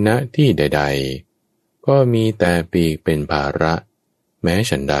ณที่ใดๆก็มีแต่ปีกเป็นภาระแม้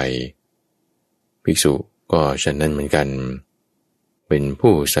ฉันใดภิกษุก็ฉันนั้นเหมือนกันเป็น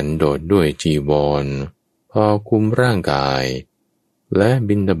ผู้สันโดษด้วยจีวรพอคุมร่างกายและ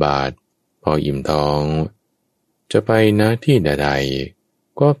บิณฑบาตพออิ่มท้องจะไปณที่ใด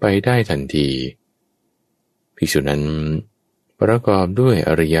ๆก็ไปได้ทันทีภิกษุนั้นประกอบด้วยอ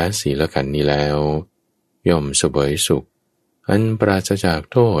ริยศีลขันธ์นี้แล้วย่อมเสวยสุขอันปราศจาก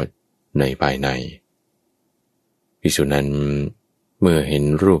โทษในภายในภิกษุนั้นเมื่อเห็น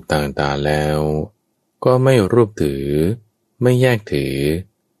รูปต่างๆแล้วก็ไม่รูปถือไม่แยกถือ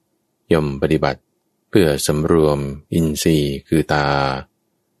ย่อมปฏิบัติเพื่อสำรวมอินทรีย์คือตา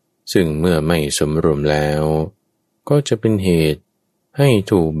ซึ่งเมื่อไม่สำรวมแล้วก็จะเป็นเหตุให้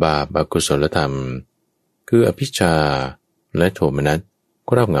ถูกบาปอกุศลธรรมคืออภิชฌาและโทมนัส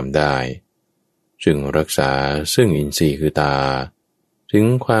ครอบงำได้จึงรักษาซึ่งอินทรีย์คือตาถึง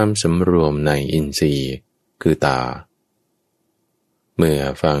ความสำรวมในอินทรีย์ คือตาเมื่อ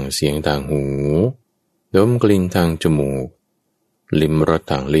ฟังเสียงทางหูดมกลิ่นทางจมูกลิ้มรส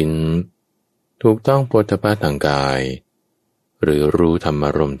ทางลิ้นถูกต้องโผฏฐัพพะทางกายหรือรู้ธรรมา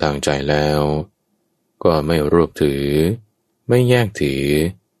รมณ์ทางใจแล้วก็ไม่รวบถือไม่แยกถือ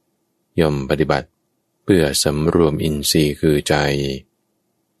ย่อมปฏิบัติเพื่อสำรวมอินทรีย์คือใจ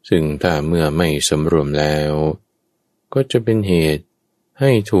ซึ่งถ้าเมื่อไม่สำรวมแล้วก็จะเป็นเหตุใ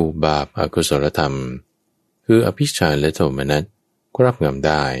ห้ถูกบาปอกุศลธรรมคืออภิชฌาและโทมนัสครอบงำไ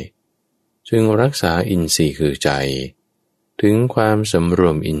ด้จึงรักษาอินทรีย์คือใจถึงความสำร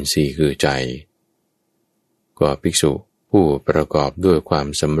วมอินทรีย์คือใจก็ภิกษุผู้ประกอบด้วยความ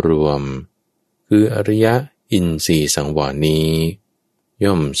สำรวมคืออริยอินทรีย์สังวรนี้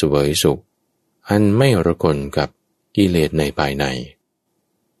ย่อมเสวยสุขอันไม่ระคนกับกิเลสในภายใน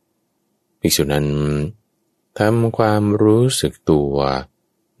ภิกษุนั้นทำความรู้สึกตัว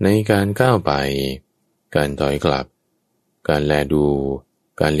ในการก้าวไปการถอยกลับการแลดู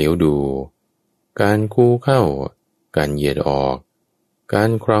การเลี้ยวดูการคู่เข้าการเหยียดออกการ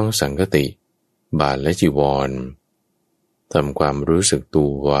ครองสังคติบาทและจีวรทำความรู้สึกตั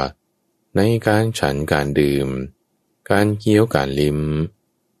วในการฉันการดื่มการเคี้ยวการลิ้ม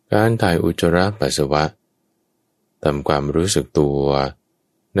การถ่ายอุจจาระปัสสาวะทำความรู้สึกตัว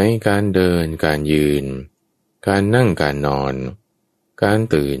ในการเดินการยืนการนั่งการนอนการ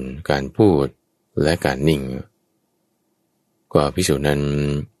ตื่นการพูดและการนิ่งกว่าภิกษุนั้น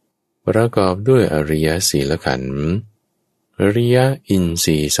ประกอบด้วยอริยศีลขันธ์อริยอินท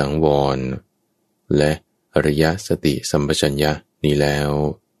รีย์สังวรและอริยสติสัมปชัญญะนี้แล้ว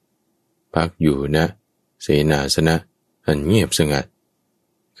พักอยู่ณเสนาสนะอันเงียบสงัด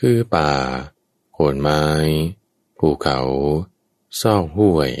คือป่าโคนไม้ภูเขาซอก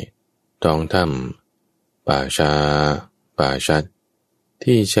ห้วยท้องถ้ำป่าช้าป่าชัด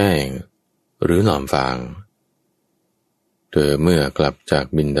ที่แจ้งหรือหลอมฟางเธอเมื่อกลับจาก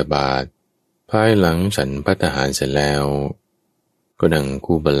บิณฑบาตภายหลังฉันภัตตาหารเสร็จแล้วก็นั่ง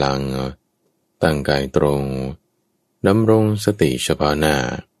คู่บัลลังก์ตั้งกายตรงดำรงสติเฉพาะหน้า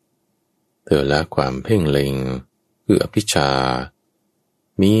เธอละความเพ่งเล็งคืออภิชฌา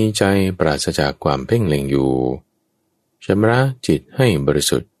มีใจปราศจากความเพ่งเล็งอยู่ชำระจิตให้บริ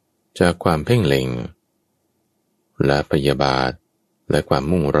สุทธิ์จากความเพ่งเล็งละพยาบาทและความ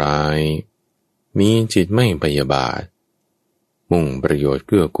มุ่งร้ายมีจิตไม่พยาบาทมุ่งประโยชน์เ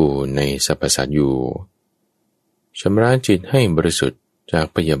กื้อกูลในสรรพสัตว์อยู่ชำระจิตให้บริสุทธิ์จาก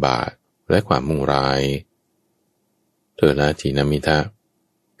พยาบาทและความมุ่งร้ายเธอละถีนมิทะ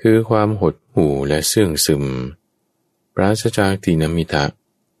คือความหดหู่และเสื่องซึมปราศจากถีนมิทะ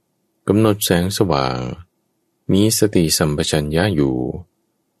กำหนดแสงสว่างมีสติสัมปชัญญะอยู่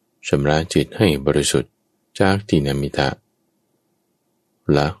ชำระจิตให้บริสุทธิ์จากถีนมิทะ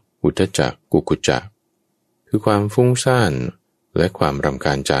ละอุทธัจจะกุกุจจะคือความฟุ้งซ่านและความรำค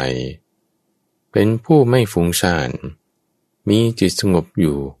าญใจเป็นผู้ไม่ฟุ้งซ่านมีจิตสงบอ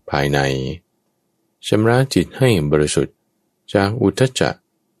ยู่ภายในชำระจิตให้บริสุทธิ์จากอุทธัจจะ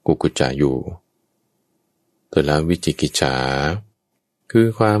กุกุจจะอยู่เธอละวิจิกิจฉาคือ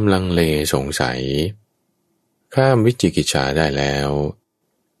ความลังเลสงสัยข้ามวิจิกิจฉาได้แล้ว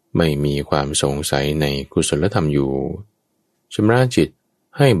ไม่มีความสงสัยในกุศลธรรมอยู่ชำระจิต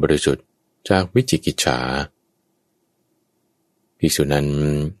ให้บริสุทธิ์จากวิจิกิจฉาภิกษุนั้น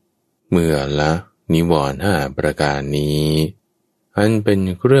เมื่อละนิวรณ์ห้าประการนี้อันเป็น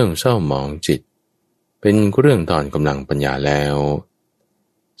เครื่องเศร้าหมองจิตเป็นเครื่องถอนกำลังปัญญาแล้ว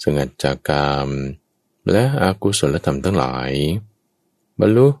สงัดจากกามและอกุศลธรรมทั้งหลายบรร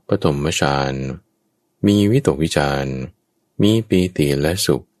ลุปฐมฌานมีวิตกวิจารมีปีติและ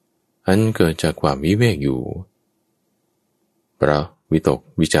สุขอันเกิดจากความวิเวกอยู่เพราะวิตก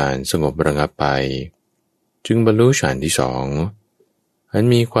วิจารสงบระงับไปจึงบรรลุฌานที่สองอัน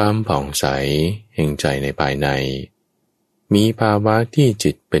มีความผ่องใสแห่งใจในภายในมีภาวะที่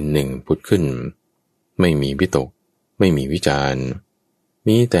จิตเป็นหนึ่งผุดขึ้นไม่มีวิตกไม่มีวิจาร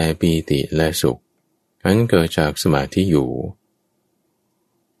มีแต่ปีติและสุขอันเกิดจากสมาธิอยู่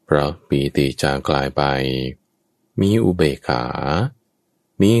เพราะปีติจางกลายไปมีอุเบกขา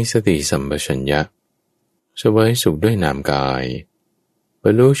มีสติสัมปชัญญะเสวยสุขด้วยนามกายบร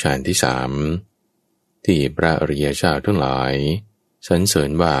รลุฌานที่สามที่พระอริยเจ้าทั้งหลายสรรเสริ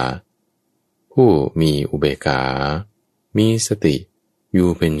ญว่าผู้มีอุเบกขามีสติอยู่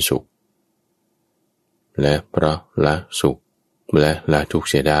เป็นสุขและเพราะละสุขและละทุกข์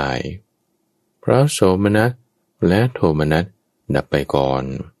เสียได้เพราะโสมนัสและโทมนัสดับไปก่อน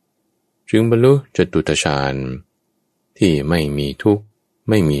จึงบรรลุจตุตฌานที่ไม่มีทุกข์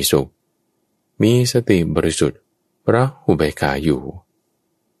ไม่มีสุขมีสติบริสุทธิ์เพราะอุเบกขาอยู่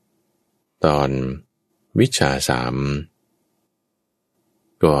ตอน วิชชาสาม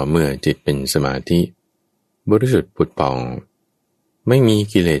ก็เมื่อจิตเป็นสมาธิบริสุทธิ์ผุดผ่องไม่มี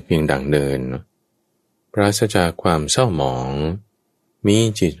กิเลสเพียงดังเดินปราศจากความเศร้าหมองมี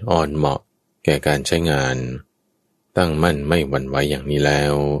จิตอ่อนเหมาะแก่การใช้งานตั้งมั่นไม่หวั่นไหวอย่างนี้แล้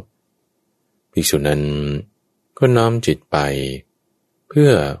วภิกษุนั้นก็น้อมจิตไปเพื่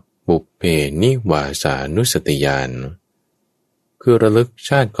อบุพเพนิวาสานุสติญาณคือระลึกช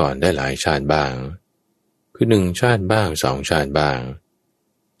าติก่อนได้หลายชาติบ้างคือ1ชาติบ้าง2ชาติบ้าง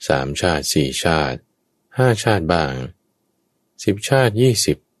3ชาติ4ชาติ5ชาติบ้าง10ชาติ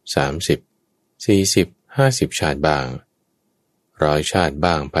20 30 40 50ชาติบ้าง100ชาติ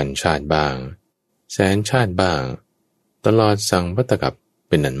บ้างพันชาติบ้างแสนชาติบ้างตลอดสังวัตกัปเ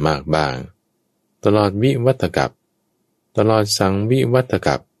ป็นอันมากบ้างตลอดวิวัตกัปตลอดสังวิวัต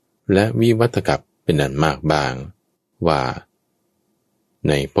กัปและวิวัตกัปเป็นอันมากบ้างว่าใ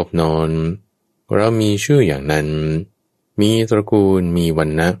นภพโน้นเรามีชื่ออย่างนั้นมีตระกูลมีวรร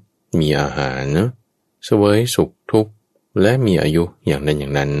ณะมีอาหารเสวยสุขทุกข์และมีอายุอย่างนั้นอย่า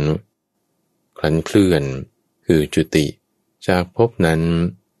งนั้นคลั้นเคลื่อนคือจุติจากภพนั้น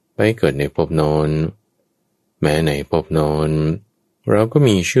ไปเกิดในภพโน้นแม้ในภพโน้นเราก็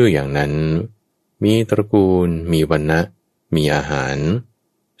มีชื่ออย่างนั้นมีตระกูลมีวรรณะมีอาหาร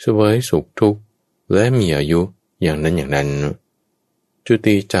เสวยสุขทุกข์และมีอายุอย่างนั้นอย่างนั้นจุ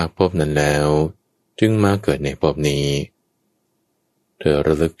ติจากภพนั้นแล้วจึงมาเกิดในภพนี้เธอร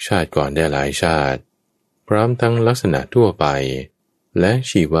ะลึกชาติก่อนได้หลายชาติพร้อมทั้งลักษณะทั่วไปและ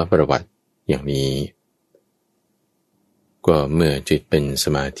ชีวประวัติอย่างนี้ก็เมื่อจิตเป็นส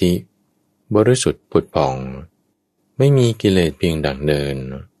มาธิบริสุทธิ์ผุดผ่องไม่มีกิเลสเพียงดั่งเดิน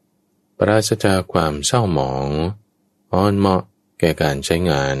ปราศจากความเศร้าหมองอ่อนเหมาะแก่การใช้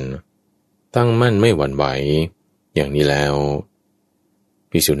งานตั้งมั่นไม่หวั่นไหวอย่างนี้แล้ว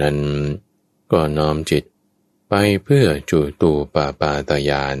ภิกษุนั้นก็น้อมจิตไปเพื่อจูตูปาปาตา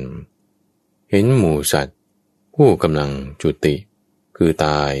ยานเห็นหมู่สัตว์ผู้กำลังจุติคือต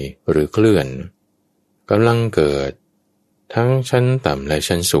ายหรือเคลื่อนกำลังเกิดทั้งชั้นต่ำและ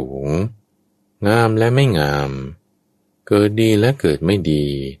ชั้นสูงงามและไม่งามเกิดดีและเกิดไม่ดี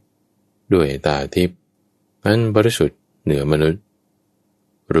ด้วยตาทิพย์อันบริสุทธิ์เหนือมนุษย์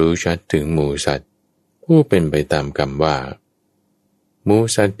รู้ชัดถึงหมู่สัตว์ผู้เป็นไปตามกรรมว่าหมู่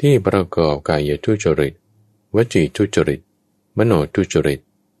สัตว์ที่ประกอบกายทุจริตวจีทุจริตมโนทุจริต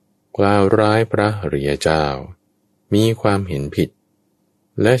กล่าวร้ายพระอริยเจ้ามีความเห็นผิด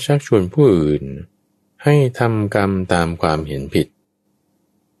และชักชวนผู้อื่นให้ทำกรรมตามความเห็นผิด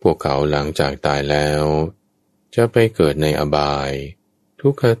พวกเขาหลังจากตายแล้วจะไปเกิดในอบายทุ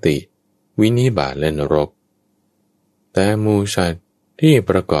กขติวินิบาตและนรกแต่หมู่สัตว์ที่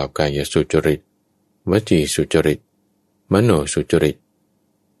ประกอบกายสุจริตวจีสุจริตมโนสุจริต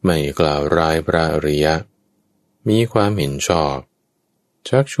ไม่กล่าวร้ายพระอริยะมีความเห็นชอบ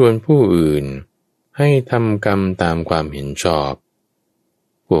ชักชวนผู้อื่นให้ทำกรรมตามความเห็นชอบ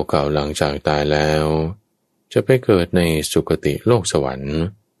พวกเขาหลังจากตายแล้วจะไปเกิดในสุคติโลกสวรรค์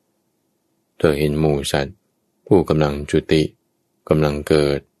เธอเห็นหมู่สัตว์ผู้กำลังจุติกำลังเกิ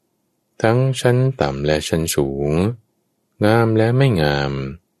ดทั้งชั้นต่ำและชั้นสูงงามและไม่งาม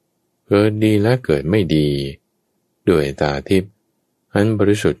เกิดดีและเกิดไม่ดีด้วยตาทิพย์อันบ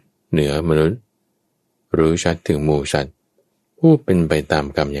ริสุทธิ์เหนือมนุษย์รู้ชัดถึงหมู่สัตว์ผู้เป็นไปตาม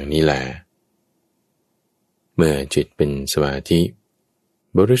กรรมอย่างนี้แหละเมื่อจิตเป็นสมาธิ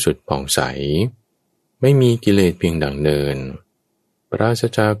บริสุทธิ์ผ่องใสไม่มีกิเลสเพียงดั่งเดินปราศ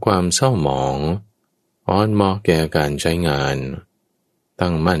จากความเศร้าหมองอ่อนเหมาะแก่การใช้งานตั้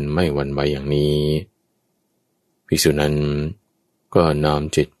งมั่นไม่หวั่นไหวอย่างนี้ภิกษุนั้นก็น้อม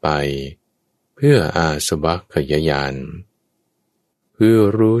จิตไปเพื่ออาสวะขยายานเพื่อ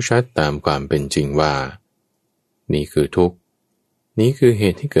รู้ชัดตามความเป็นจริงว่านี่คือทุกข์นี้คือเห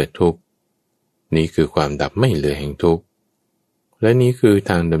ตุที่เกิดทุกข์นี้คือความดับไม่เหลือแห่งทุกข์และนี้คือ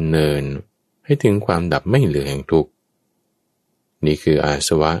ทางดำเนินให้ถึงความดับไม่เหลือแห่งทุกข์นี่คืออาส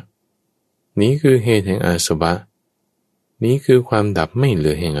วะนี้คือเหตุแห่งอาสวะนี้คือความดับไม่เหลื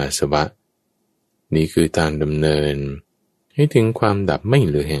อแห่งอาสวะนี่คือทางดำเนินให้ถึงความดับไม่เ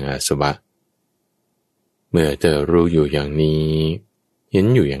หลือแห่งอาสวะเมื่อเธอรู้อยู่อย่างนี้เห็น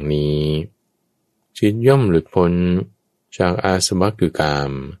อยู่อย่างนี้จิตย่อมหลุดพ้นจากอาสวะคือกา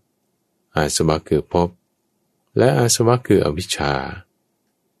มอาสวะคือภพและอาสวะคืออวิชชา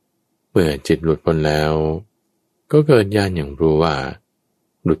เมื่อจิตหลุดพ้นแล้วก็เกิดญาณอย่างรู้ว่า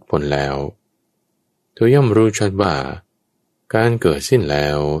หลุดพ้นแล้วเธอย่อมรู้ชัดว่าการเกิดสิ้นแล้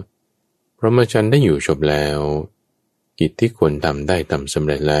วพรหมจรรย์ได้อยู่จบแล้วกิจที่ควรทำได้ทำสำ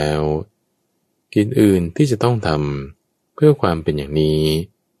เร็จแล้วกิจอื่นที่จะต้องทำเพื่อความเป็นอย่างนี้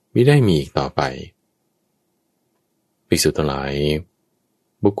มิได้มีอีกต่อไป ภิกษุทั้งหลาย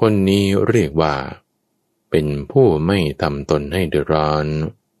บุคคลนี้เรียกว่าเป็นผู้ไม่ทำตนให้เดือดร้อน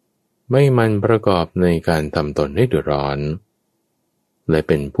ไม่มันประกอบในการทำตนให้เดือดร้อนและเ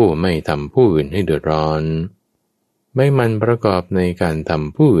ป็นผู้ไม่ทำผู้อื่นให้เดือดร้อนไม่มันประกอบในการท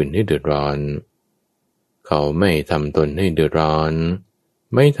ำผู้อื่นให้เดือดร้อนเขาไม่ทำตนให้เดือดร้อน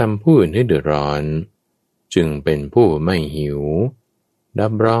ไม่ทำผู้อื่นให้เดือดร้อนจึงเป็นผู้ไม่หิวดั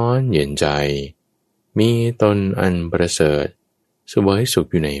บร้อนเย็นใจมีตนอันประเสริฐเสวยสุข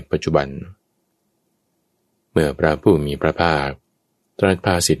อยู่ในปัจจุบันเมื่อพระผู้มีพระภาคตรัสภ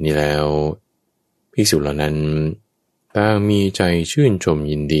าษิตนี้แล้วภิกษุเหล่านั้นต่างมีใจชื่นชม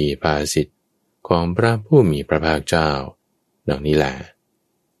ยินดีภาษิตของพระผู้มีพระภาคเจ้าดังนี้แหละ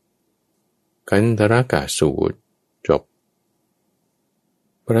กันธรกสูตรจบ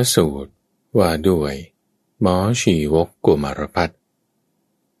พระสูตรว่าด้วยหมอชีวกกุมารพัฒน์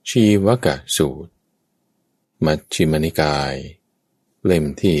ชีวกสูตรมัชฌิมนิกายเล่ม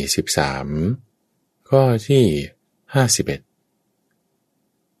ที่13ข้อที่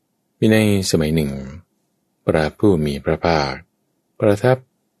51มีในสมัยหนึ่งพระผู้มีพระภาคประทับ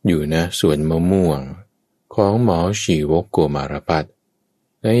อยู่ณสวนมะม่วงของหมอชีวกกุมารพัฒน์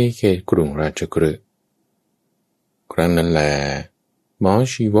ในเขตกรุงราชคฤห์ครั้งนั้นแลหมอ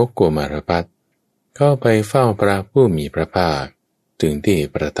ชีวกกุมารพัฒน์เข้าไปเฝ้าพระผู้มีพระภาคถึงที่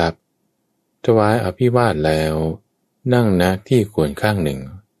ประทับถวายอภิวาทแล้วนั่งณที่ควรข้างหนึ่ง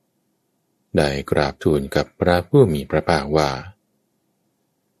ได้กราบทูลกับพระผู้มีพระภาคว่า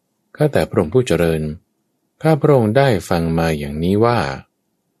ข้าแต่พระองค์ผู้เจริญข้าพระองค์ได้ฟังมาอย่างนี้ว่า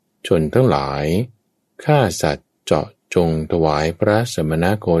ชนทั้งหลายฆ่าสัตว์เจาะจงถวายพระสมณ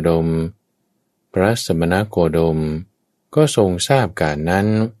โคดมพระสมณโคดมก็ทรงทราบการนั้น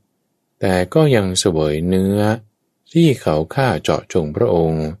แต่ก็ยังเสวยเนื้อที่เขาฆ่าเจาะจงพระอ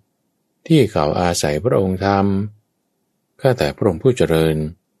งค์ที่เขาอาศัยพระองค์ทำข้าแต่พระองค์ผู้เจริญ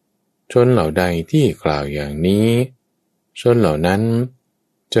ชนเหล่าใดที่กล่าวอย่างนี้ชนเหล่านั้น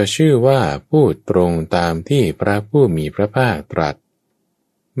จะชื่อว่าพูดตรงตามที่พระผู้มีพระภาคตรัส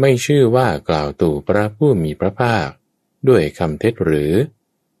ไม่ชื่อว่ากล่าวตู่พระผู้มีพระภาคด้วยคำเท็จหรือ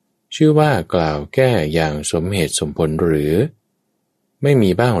ชื่อว่ากล่าวแก้อย่างสมเหตุสมผลหรือไม่มี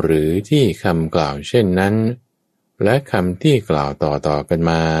บ้างหรือที่คำกล่าวเช่นนั้นและคำที่กล่าวต่อกัน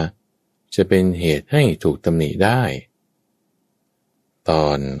มาจะเป็นเหตุให้ถูกตำหนิได้ตอ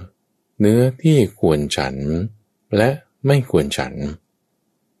นเนื้อที่ควรฉันและไม่ควรฉัน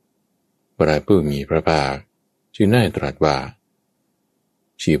พระผู้มีพระภาคจึงได้ตรัสว่า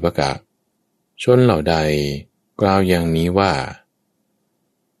ชีวกะชนเหล่าใดกล่าวอย่างนี้ว่า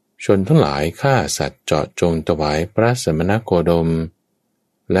ชนทั้งหลายฆ่าสัตว์เจาะจงถวายพระสมณโคดม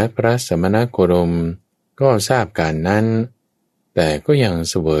และพระสมณโคดมก็ทราบการนั้นแต่ก็ยัง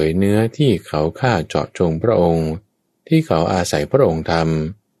เสวยเนื้อที่เขาฆ่าเจาะจงพระองค์ที่เขาอาศัยพระองค์ท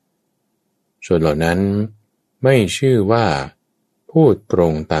ำชนเหล่านั้นไม่ชื่อว่าพูดตร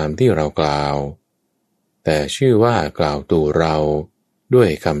งตามที่เรากล่าวแต่ชื่อว่ากล่าวตู่เราด้วย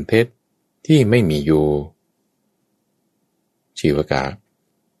คำเท็จที่ไม่มีอยู่ชีวกะ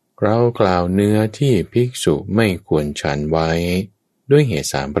เรากล่าวเนื้อที่ภิกษุไม่ควรฉันไว้ด้วยเหตุ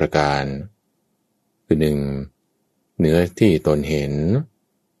3ประการคือ 1. เนื้อที่ตนเห็น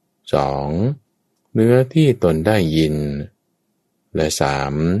 2. เนื้อที่ตนได้ยินและ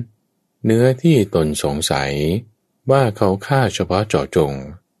 3. เนื้อที่ตนสงสัยว่าเขาฆ่าเฉพาะเจาะจง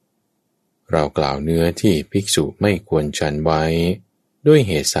เรากล่าวเนื้อที่ภิกษุไม่ควรฉันไว้ด้วยเ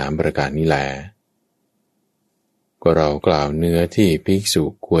หตุ3ประการนี้แลก็เรากล่าวเนื้อที่ภิกษุ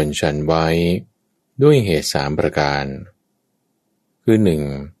ควรฉันไว้ด้วยเหตุ3ประการคือ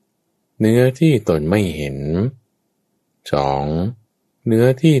 1. เนื้อที่ตนไม่เห็น 2. เนื้อ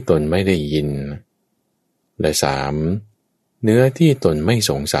ที่ตนไม่ได้ยินและ 3. เนื้อที่ตนไม่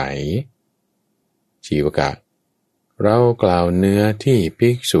สงสัยชีวกะเรากล่าวเนื้อที่ภิ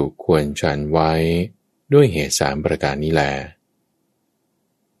กษุควรฉันไว้ด้วยเหตุ3ประการนี้แล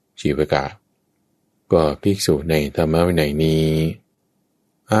ชีวกะก็ภิกษุในธรรมวินัยนี้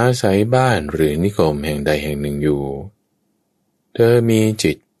อาศัยบ้านหรือนิคมแห่งใดแห่งหนึ่งอยู่เธอมี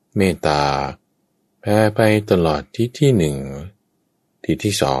จิตเมตตาแผ่ไปตลอดทิศที่1ทิศ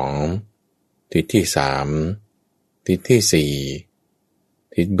ที่2ทิศที่3ทิศที่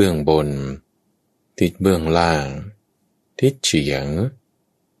4ทิศเบื้องบนทิศเบื้องล่างทิศเฉียง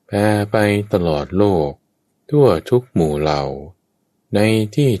แผ่ไปตลอดโลกทั่วทุกหมู่เหล่าใน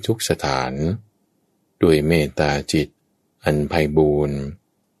ที่ทุกสถานด้วยเมตตาจิตอันไพบูรณ์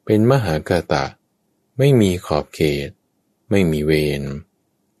เป็นมหากตะไม่มีขอบเขตไม่มีเวร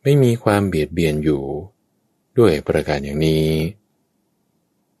ไม่มีความเบียดเบียนอยู่ด้วยประการอย่างนี้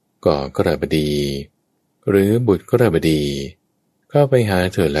ก็กระบดี หรือบุตรกฤบดีเข้าไปหา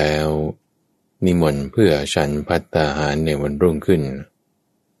เธอแล้วนิมนต์เพื่อฉันภัตตาหารในวันรุ่งขึ้น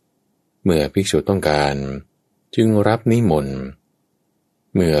เมื่อภิกษุต้องการจึงรับนิมนต์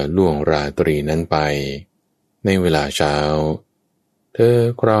เมื่อล่วงราตรีนั้นไปในเวลาเช้าเธอ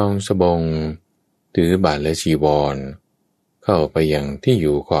ครองสบงถือบาตรและจีวรเข้าไปยังที่อ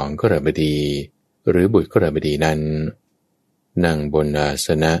ยู่ของกฤบดีหรือบุตรกฤบดีนั้นนั่งบนอาส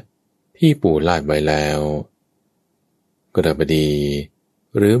นะที่ปูลาดไว้แล้วกฤบดี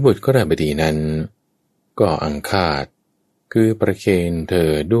หรือบุตรกฤบดีนั้นก็อังคาดคือประเคนเธอ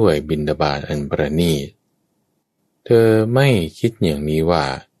ด้วยบิณฑบาตอันประณีตเธอไม่คิดอย่างนี้ว่า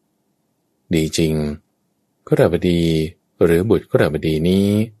ดีจริงกฤบดีหรือบุตรกฤบดีนี้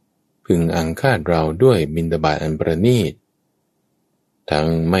พึงอังคาดเราด้วยบิณฑบาตอันประณีตทั้ง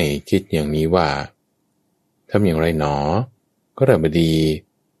ไม่คิดอย่างนี้ว่าทำอย่างไรหนอกฤบดี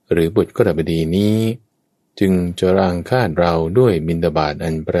หรือบุตรกฤบดีนี้จึงจะอังคาดเราด้วยบิณฑบาตอั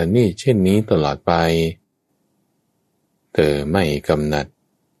นประณีตเช่นนี้ตลอดไปเธอไม่กำหนัด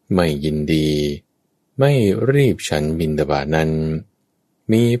ไม่ยินดีไม่รีบฉันบิณฑบาตนั้น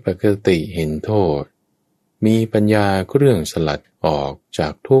มีปกติเห็นโทษมีปัญญาเครื่องสลัดออกจา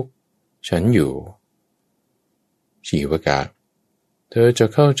กทุกข์ฉันอยู่ชีวกะเธอจะ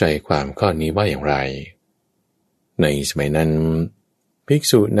เข้าใจความข้อนี้ว่าอย่างไรในสมัยนั้นภิก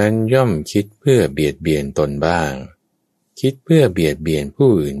ษุนั้นย่อมคิดเพื่อเบียดเบียนตนบ้างคิดเพื่อเบียดเบียนผู้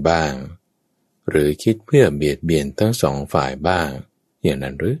อื่นบ้างหรือคิดเพื่อเบียดเบียนทั้งสองฝ่ายบ้างอย่าง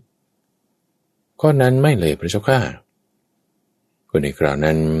นั้นหรือข้อนั้นไม่เลยพระเจ้าข้าคนในคราว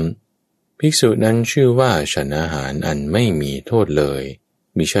นั้นภิกษุนั้นชื่อว่าฉันอาหารอันไม่มีโทษเลย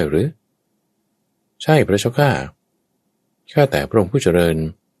มิใช่หรือใช่พระเจ้าข้าข้าแต่พระองค์ผู้เจริญ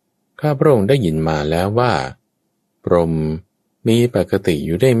ข้าพระองค์ได้ยินมาแล้วว่าพรหมมีปกติอ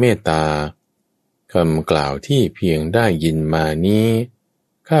ยู่ได้เมตตาคำกล่าวที่เพียงได้ยินมานี้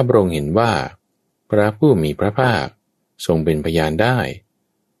ข้าพระองค์เห็นว่าพระผู้มีพระภาคทรงเป็นพยานได้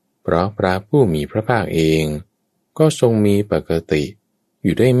เพราะพระผู้มีพระภาคเองก็ทรงมีปกติอ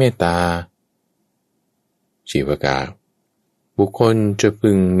ยู่ด้วยเมตตาชีวกะบุคคลจะ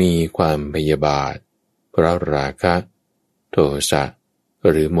พึงมีความพยาบาทเพราะราคะโทสะ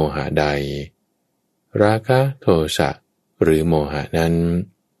หรือโมหะใดราคะโทสะหรือโมหะนั้น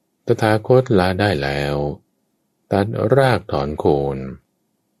ตถาคตละได้แล้วตัดรากถอนโคน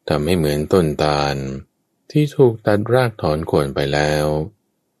ทำให้เหมือนต้นตาลที่ถูกตัดรากถอนโคนไปแล้ว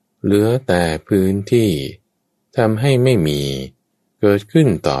เหลือแต่พื้นที่ทำให้ไม่มีเกิดขึ้น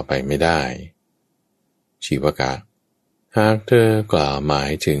ต่อไปไม่ได้ชีวกะหากเธอกล่าวหมา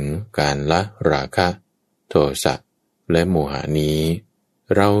ยถึงการละราคะโทสะและโมหะนี้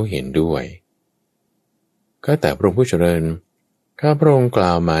เราเห็นด้วยก็แต่พระองค์ผู้เจริญข้าพระองค์กล่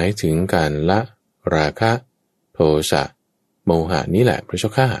าวหมายถึงการละราคะโทสะโมหะนี้แหละพระเจ้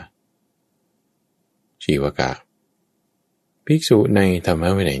าข้าชีวกะภิกษุในธรรม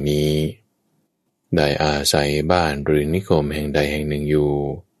วินัยนี้ได้อาศัยบ้านหรือนิคมแห่งใดแห่งหนึ่งอยู่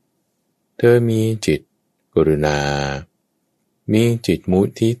เธอมีจิตกรุณามีจิตมุ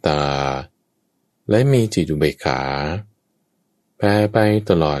ทิตาและมีจิตอุเบกขาแผ่ไป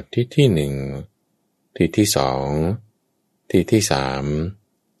ตลอดทิศที่หนึ่งทิศที่สองทิศที่สาม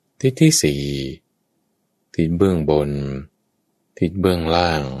ทิศที่สี่ทิศเบื้องบนทิศเบื้องล่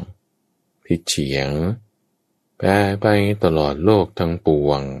างทิศเฉียงแผ่ไปตลอดโลกทั้งป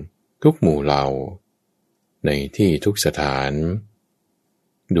วงทุกหมู่เหล่าในที่ทุกสถาน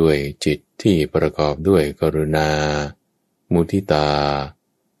ด้วยจิตที่ประกอบด้วยกรุณามุทิตา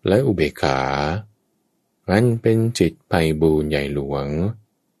และอุเบกขาอันเป็นจิตไพบูลย์ใหญ่หลวง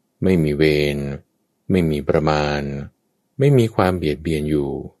ไม่มีเวรไม่มีประมาณไม่มีความเบียดเบียนอ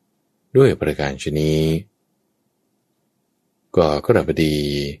ยู่ด้วยประการฉะนี้ก็กฤบดี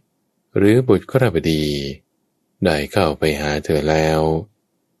หรือบุตรกฤบดีได้เข้าไปหาเธอแล้ว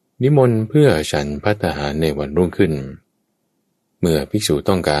นิมนต์เพื่อฉันภัตตาหารในวันรุ่งขึ้นเมื่อภิกษุ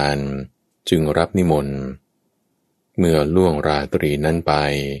ต้องการจึงรับนิมนต์เมื่อล่วงราตรีนั้นไป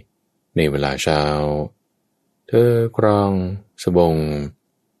ในเวลาเช้าเธอครองสบง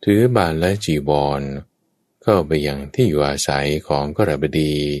ถือบาตรและจีวรเข้าไปยังที่อยู่อาศัยของกฤบ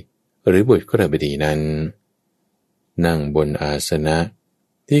ดีหรือบุตรกฤบดีนั้นนั่งบนอาสนะ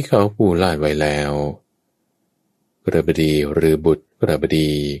ที่เขาปูลาดไว้แล้วกฤบดีหรือบุตรกฤบ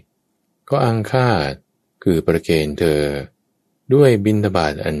ดีก็อังคาดคือประเคนเธอด้วยบิณฑบา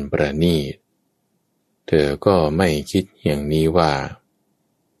ตอันประณีตเธอก็ไม่คิดอย่างนี้ว่า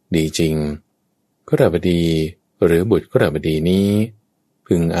ดีจริงกฤบดีหรือบุตรกฤบดีนี้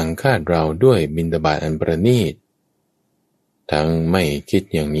พึงอังคาดเราด้วยบิณฑบาตอันประณีตทั้งไม่คิด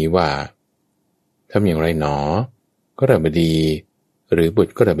อย่างนี้ว่าท ทำอย่างไรหนอกฤบดีหรือบุต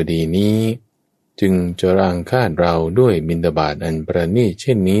รกฤบดีนี้จึงจะรังคาดเราด้วยบิณฑบาตอันประณีตเ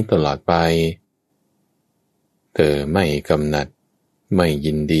ช่นนี้ตลอดไปเธอไม่กำหนัดไม่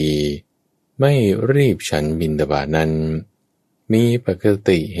ยินดีไม่รีบฉันบิณฑบาตนั้นมีปก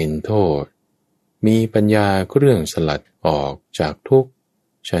ติเห็นโทษมีปัญญาเครื่องสลัดออกจากทุกข์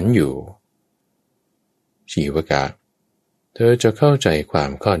ฉันอยู่ชีวกะเธอจะเข้าใจควา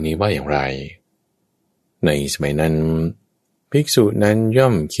มข้อนี้ว่าอย่างไรในสมัยนั้นภิกษุนั้นย่อ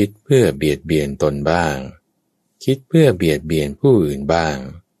มคิดเพื่อเบียดเบียนตนบ้างคิดเพื่อเบียดเบียนผู้อื่นบ้าง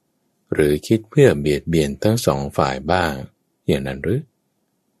หรือคิดเพื่อเบียดเบียนทั้งสองฝ่ายบ้างอย่างนั้นหรือ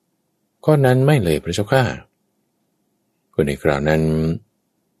ข้อนั้นไม่เลยพระเจ้าข้าคนในคราวนั้น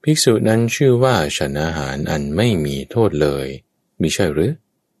ภิกษุนั้นชื่อว่าฉันอาหารอันไม่มีโทษเลยมิใช่หรือ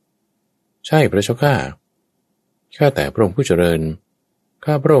ใช่พระเจ้าข้าข้าแต่พระองค์ผู้เจริญ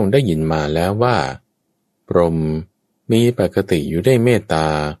ข้าพระองค์ได้ยินมาแล้วว่าพรหมมีปกติอยู่ได้เมตตา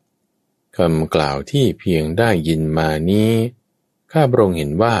คำกล่าวที่เพียงได้ยินมานี้ข้าพระองค์เห็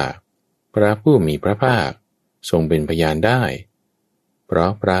นว่าพระผู้มีพระภาคทรงเป็นพยานได้เพรา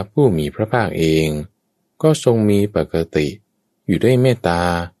ะพระผู้มีพระภาคเองก็ทรงมีปกติอยู่ด้วยเมตตา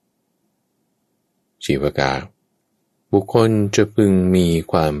ชีวกะบุคคลจะพึงมี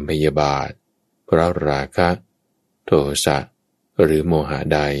ความพยาบาทเพราะราคะโทสะหรือโมหะ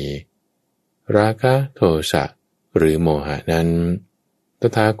ใดราคะโทสะหรือโมหะนั้นต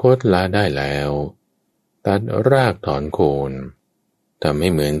ถาคตละได้แล้วตัดรากถอนโคนทำให้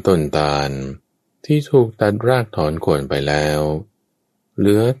เหมือนต้นตาลที่ถูกตัดรากถอนโคนไปแล้วเห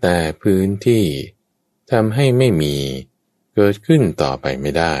ลือแต่พื้นที่ทำให้ไม่มีเกิดขึ้นต่อไปไ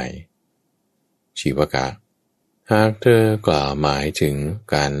ม่ได้ชีวกะหากเธอกล่าวหมายถึง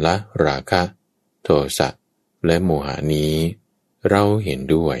การละราคะโทสะและโมหะนี้เราเห็น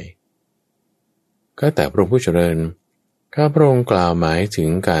ด้วยก็แต่พระองค์ผู้เจริญข้าพระองค์กล่าวหมายถึง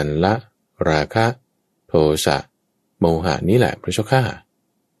การละราคะโทสะโมหะนี้แหละพระเจ้าข้า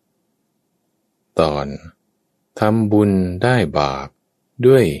ตอนทำบุญได้บาป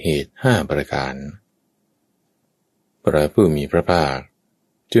ด้วยเหตุ5ประการพระผู้มีพระภาค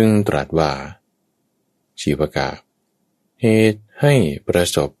จึงตรัสว่าชีวกะเหตุให้ประ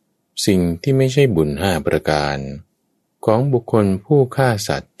สบสิ่งที่ไม่ใช่บุญ5ประการของบุคคลผู้ฆ่า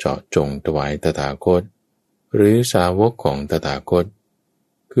สัตว์เจาะจงถวายตถาคตหรือสาวกของตถาคต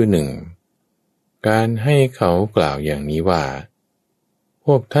คือ 1. การให้เขากล่าวอย่างนี้ว่าพ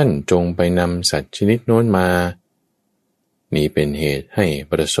วกท่านจงไปนำสัตว์ชนิดโน้นมานี้เป็นเหตุให้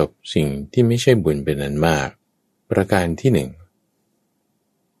ประสบสิ่งที่ไม่ใช่บุญเป็นอันมากประการที่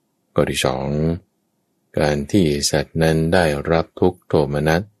 1ข้อที่ 2การที่สัตว์นั้นได้รับทุกขโทม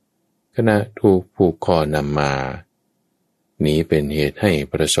นัสขณะถูกผูกคอนำมานี้เป็นเหตุให้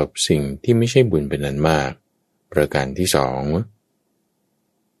ประสบสิ่งที่ไม่ใช่บุญเป็นอันมากประการที่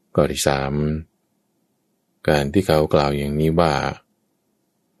 2ข้อที่ 3การที่เขากล่าวอย่างนี้ว่า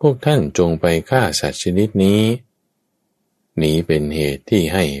พวกท่านจงไปฆ่าสัตว์ชนิดนี้นี้เป็นเหตุที่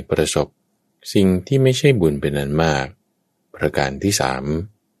ให้ประสบสิ่งที่ไม่ใช่บุญเป็นอันมากประการที่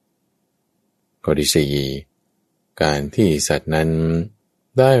 3ข้อที่ 4การที่สัตว์นั้น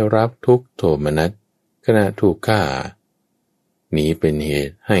ได้รับทุกขโทมนัสขณะถูกฆ่านี้เป็นเห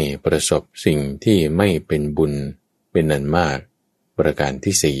ตุให้ประสบสิ่งที่ไม่เป็นบุญเป็นอันมากประการ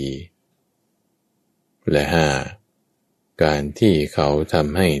ที่ 4และ 5การที่เขาท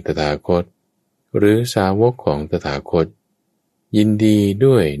ำให้ตถาคตหรือสาวกของตถาคตยินดี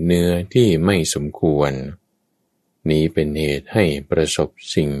ด้วยเนื้อที่ไม่สมควรนี้เป็นเหตุให้ประสบ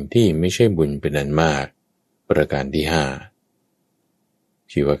สิ่งที่ไม่ใช่บุญเป็นอันมากประการที่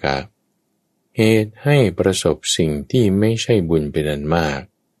 5ชีวกะเหตุให้ประสบสิ่งที่ไม่ใช่บุญเป็นอันมาก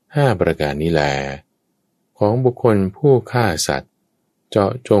5ประการนี้แลของบุคคลผู้ฆ่าสัตว์เจา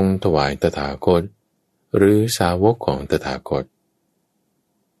ะจงถวายตถาคตหรือสาวกของตถาคต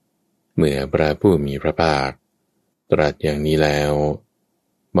เมื่อพระผู้มีพระภาคตรัสอย่างนี้แล้ว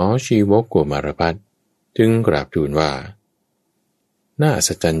หมอชีวกโกมารพัสจึงกราบทูลว่าน่าอัศ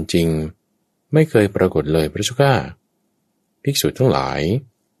จรรย์จริงไม่เคยปรากฏเลยพระเจ้าข้าภิกษุทั้งหลาย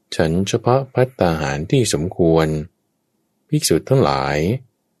ฉันเฉพาะภัตตาหารที่สมควรภิกษุทั้งหลาย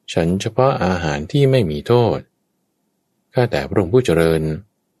ฉันเฉพาะอาหารที่ไม่มีโทษข้าแต่พระองค์ผู้เจริญ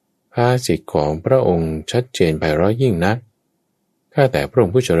ภาษิตของพระองค์ชัดเจนไพเราะยิ่งนักข้าแต่พระอง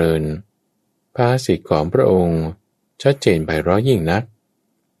ค์ผู้เจริญภาษิตของพระองค์ชัดเจนไพเราะยิ่งนัก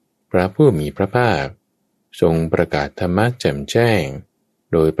พระผู้มีพระภาคทรงประกาศธรรมะแจ่มแจ้ง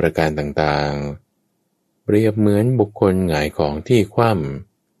โดยประการต่างๆเปรียบเหมือนบุคคลหงายของที่คว่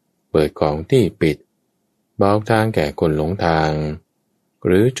ำเปิดของที่ปิดบอกทางแก่คนหลงทาง ห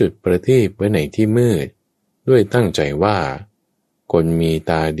รือจุดประทีปไว้ในที่มืดด้วยตั้งใจว่าคนมี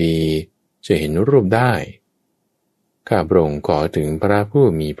ตาดีจะเห็นรูปได้ข้าพระองค์ขอถึงพระผู้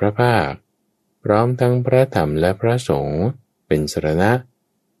มีพระภาคพร้อมทั้งพระธรรมและพระสงฆ์เป็นสรณะ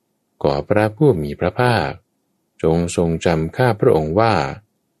ขอพระผู้มีพระภาคจงทรงจำข้าพระองค์ว่า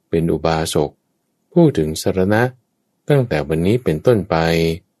เป็นอุบาสกผู้ถึงสรณะตั้งแต่วันนี้เป็นต้นไป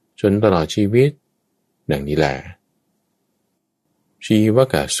จนตลอดชีวิตดังนี้แหละชีว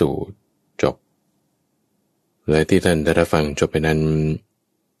กสูตรจบและที่ท่านได้ฟังจบไปนั้น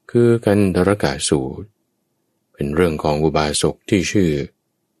คือกันทรกสูตรเป็นเรื่องของอุบาสกที่ชื่อ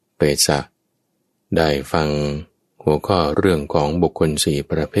เปสะได้ฟังหัวข้อเรื่องของบุคคลสี่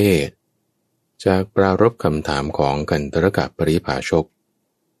ประเภทจากปรารภคำถามของกันทรกปริภาชก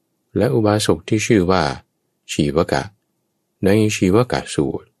และอุบาสกที่ชื่อว่าชีวกะในชีวกสู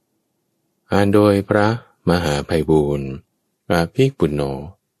ตรอ่านโดยพระมหาไพบูลย์อาภิปุณโญ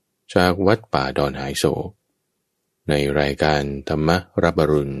จากวัดป่าดอนหายโศกในรายการธรรมรับอ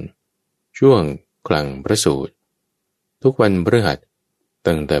รุณช่วงคลังพระสูตรทุกวันพฤหัส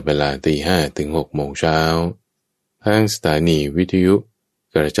ตั้งแต่เวลา 5:00 ถึง 6:00 เช้าทางสถานีวิทยุ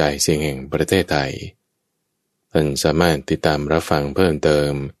กระจายเสียงแห่งประเทศไทยท่านสามารถติดตามรับฟังเพิ่มเติ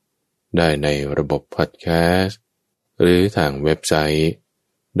มได้ในระบบพอดแคสต์หรือทางเว็บไซต์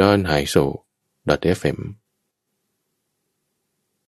donhaiso.fm